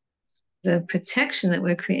 the protection that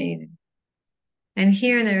we're creating. And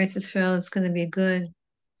here in Eretz Yisrael, it's going to be good.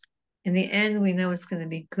 In the end, we know it's going to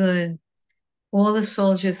be good. All the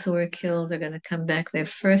soldiers who were killed are going to come back. Their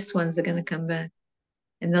first ones are going to come back.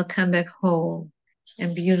 And they'll come back whole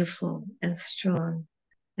and beautiful and strong.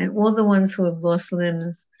 And all the ones who have lost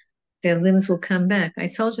limbs, their limbs will come back. I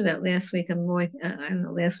told you that last week, I don't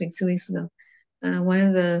know, last week, 2 weeks ago. One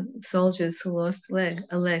of the soldiers who lost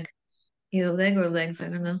a leg, either leg or legs, I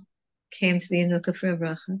don't know, came to the Yanuka for a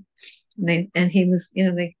bracha. And he was,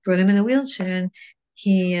 they brought him in a wheelchair,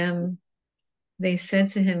 and they said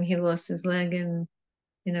to him he lost his leg in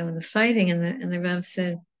the fighting, and the Rav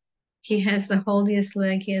said, he has the holiest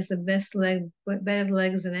leg, he has the best leg, better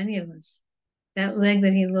legs than any of us. That leg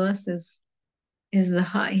that he lost is the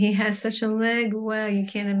heart. He has such a leg, wow, you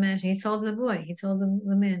can't imagine. He told the boy, he told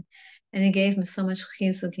the man, and he gave him so much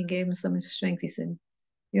chizuk, he gave him so much strength. He said,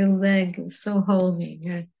 your leg is so holy.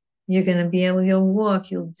 You're going to be able, you'll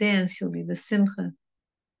walk, you'll dance, you'll be the simcha.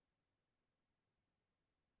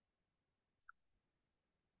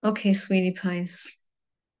 Okay, sweetie pies.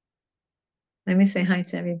 Let me say hi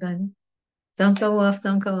to everybody. Don't go off.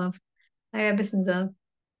 Hi, Rebbetzin Dov.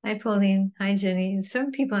 Hi, Pauline. Hi, Jenny. And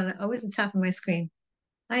certain people are always at the top of my screen.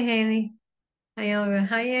 Hi, Haley. Hi, Ora.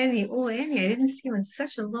 Hi, Annie. Oh, Annie, I didn't see you in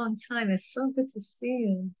such a long time. It's so good to see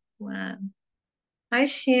you. Wow. Hi,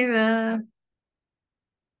 Shira.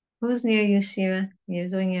 Who's near you, Shira? You're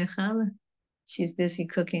doing your challah? She's busy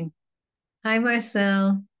cooking. Hi,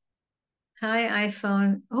 Marcel. Hi,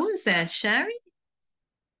 iPhone. Who's that, Shari?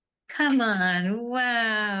 Come on.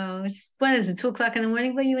 Wow. What is it, 2 o'clock in the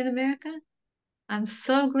morning for you in America? I'm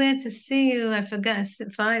so glad to see you. I forgot,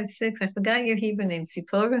 5, 6. I forgot your Hebrew name.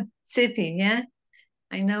 Sipora? Sippy, yeah?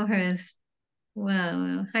 I know her as,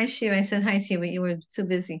 wow. Hi, Shira. I said hi to you, but you were too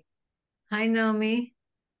busy. Hi, Nomi.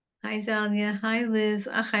 Hi, Dahlia. Hi, Liz.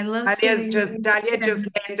 I love seeing you. Dahlia just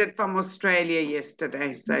landed from Australia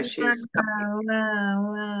yesterday, so she's coming.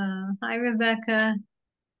 Wow. Hi, Rebecca.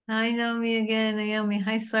 Hi, Naomi again. Naomi.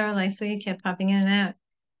 Hi, Sarah. I saw you kept popping in and out.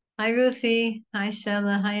 Hi, Ruthie. Hi,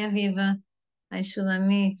 Shella. Hi, Aviva. Hi,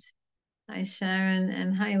 Shulamit. Hi, Sharon.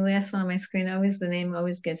 And hi, last one on my screen. The name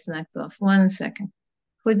always gets knocked off. 1 second.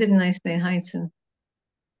 Who didn't I say hi to?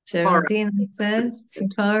 Geraldine, I said.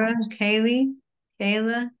 Sipora. Kaylee.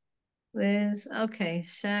 Kayla. Liz. Okay,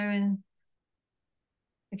 Sharon.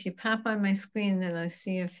 If you pop on my screen, then I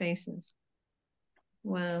see your faces.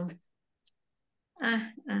 Wow.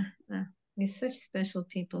 You're such special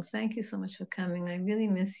people. Thank you so much for coming. I really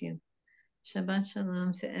miss you. Shabbat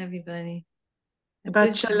shalom to everybody.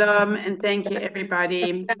 Shabbat shalom, and thank you,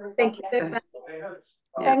 everybody. Thank you so much.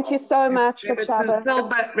 Thank you so much.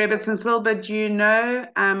 Rebbetzin Silber, do you know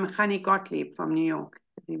Chani Gottlieb from New York?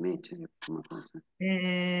 Have you met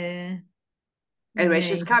her? Anyway,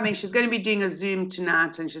 she's coming. She's going to be doing a Zoom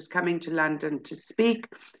tonight, and she's coming to London to speak.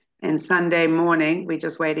 And Sunday morning, we're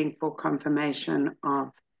just waiting for confirmation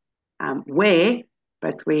of where,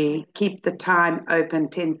 but we keep the time open,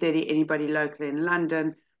 10:30. Anybody local in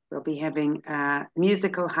London, we'll be having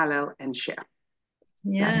musical Hallel and share.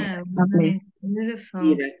 Yeah, lovely.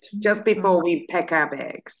 Beautiful. Just before we pack our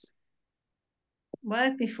bags.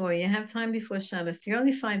 What before? You have time before Shabbos. You're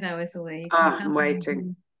only 5 hours away. I'm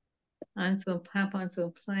waiting. Hop onto a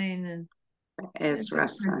plane and Ezra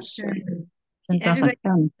Hashem.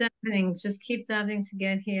 Everybody just keep davening to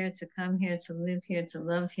get here, to come here, to live here, to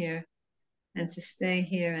love here, and to stay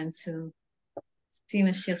here, and to see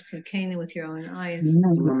Mashiach Tzidkenu with your own eyes.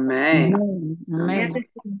 Amen.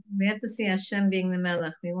 We have to see Hashem being the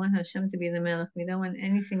Melech. We want Hashem to be the Melech. We don't want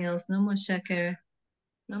anything else. No more sheker,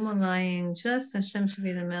 no more lying. Just Hashem should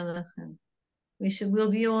be the Melech. And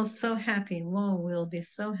we'll be all so happy. Whoa, we'll be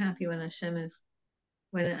so happy when Hashem is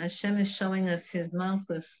showing us His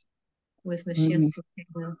Malchus with Mashiach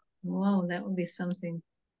Tzidkenu. Whoa, that would be something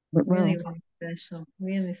really, really special.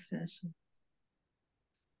 Really special.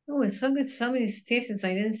 Oh, it's so good. So many faces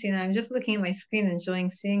I didn't see. And I'm just looking at my screen, enjoying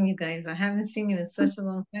seeing you guys. I haven't seen you in such a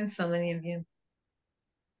long time, so many of you.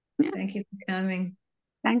 Yeah. Thank you for coming.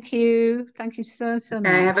 Thank you. Thank you so much.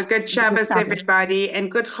 Have a good Shabbos, everybody,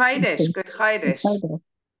 and good Chodesh. Good Chodesh.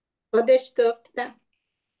 Chodesh Tov.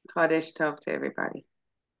 Chodesh Tov to everybody.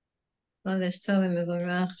 Chodesh Tov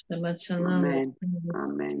Mevorach. Shabbat Shalom. Amen.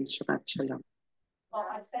 Amen. Shabbat Shalom.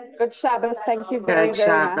 Good Shabbos. Thank you very, Good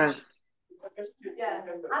very much. Shabbos.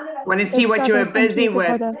 Want to see what you were busy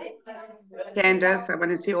with, Candace? I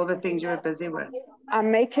want to see all the things you were busy with.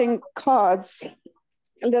 I'm making cards,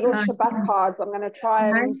 little Shabbat cards. I'm going to try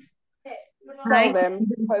and sell them,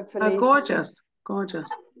 hopefully. Oh, gorgeous. Gorgeous.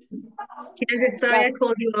 Candace, sorry I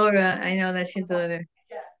called you Aura. I know that's your daughter.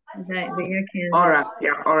 That you're Candace. Aura.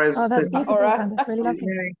 Yeah, Aura's. Oh, that's beautiful. Aura. Candace. Really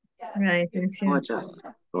lovely. Right. That's you. Gorgeous.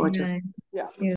 Gorgeous. Right. Yeah.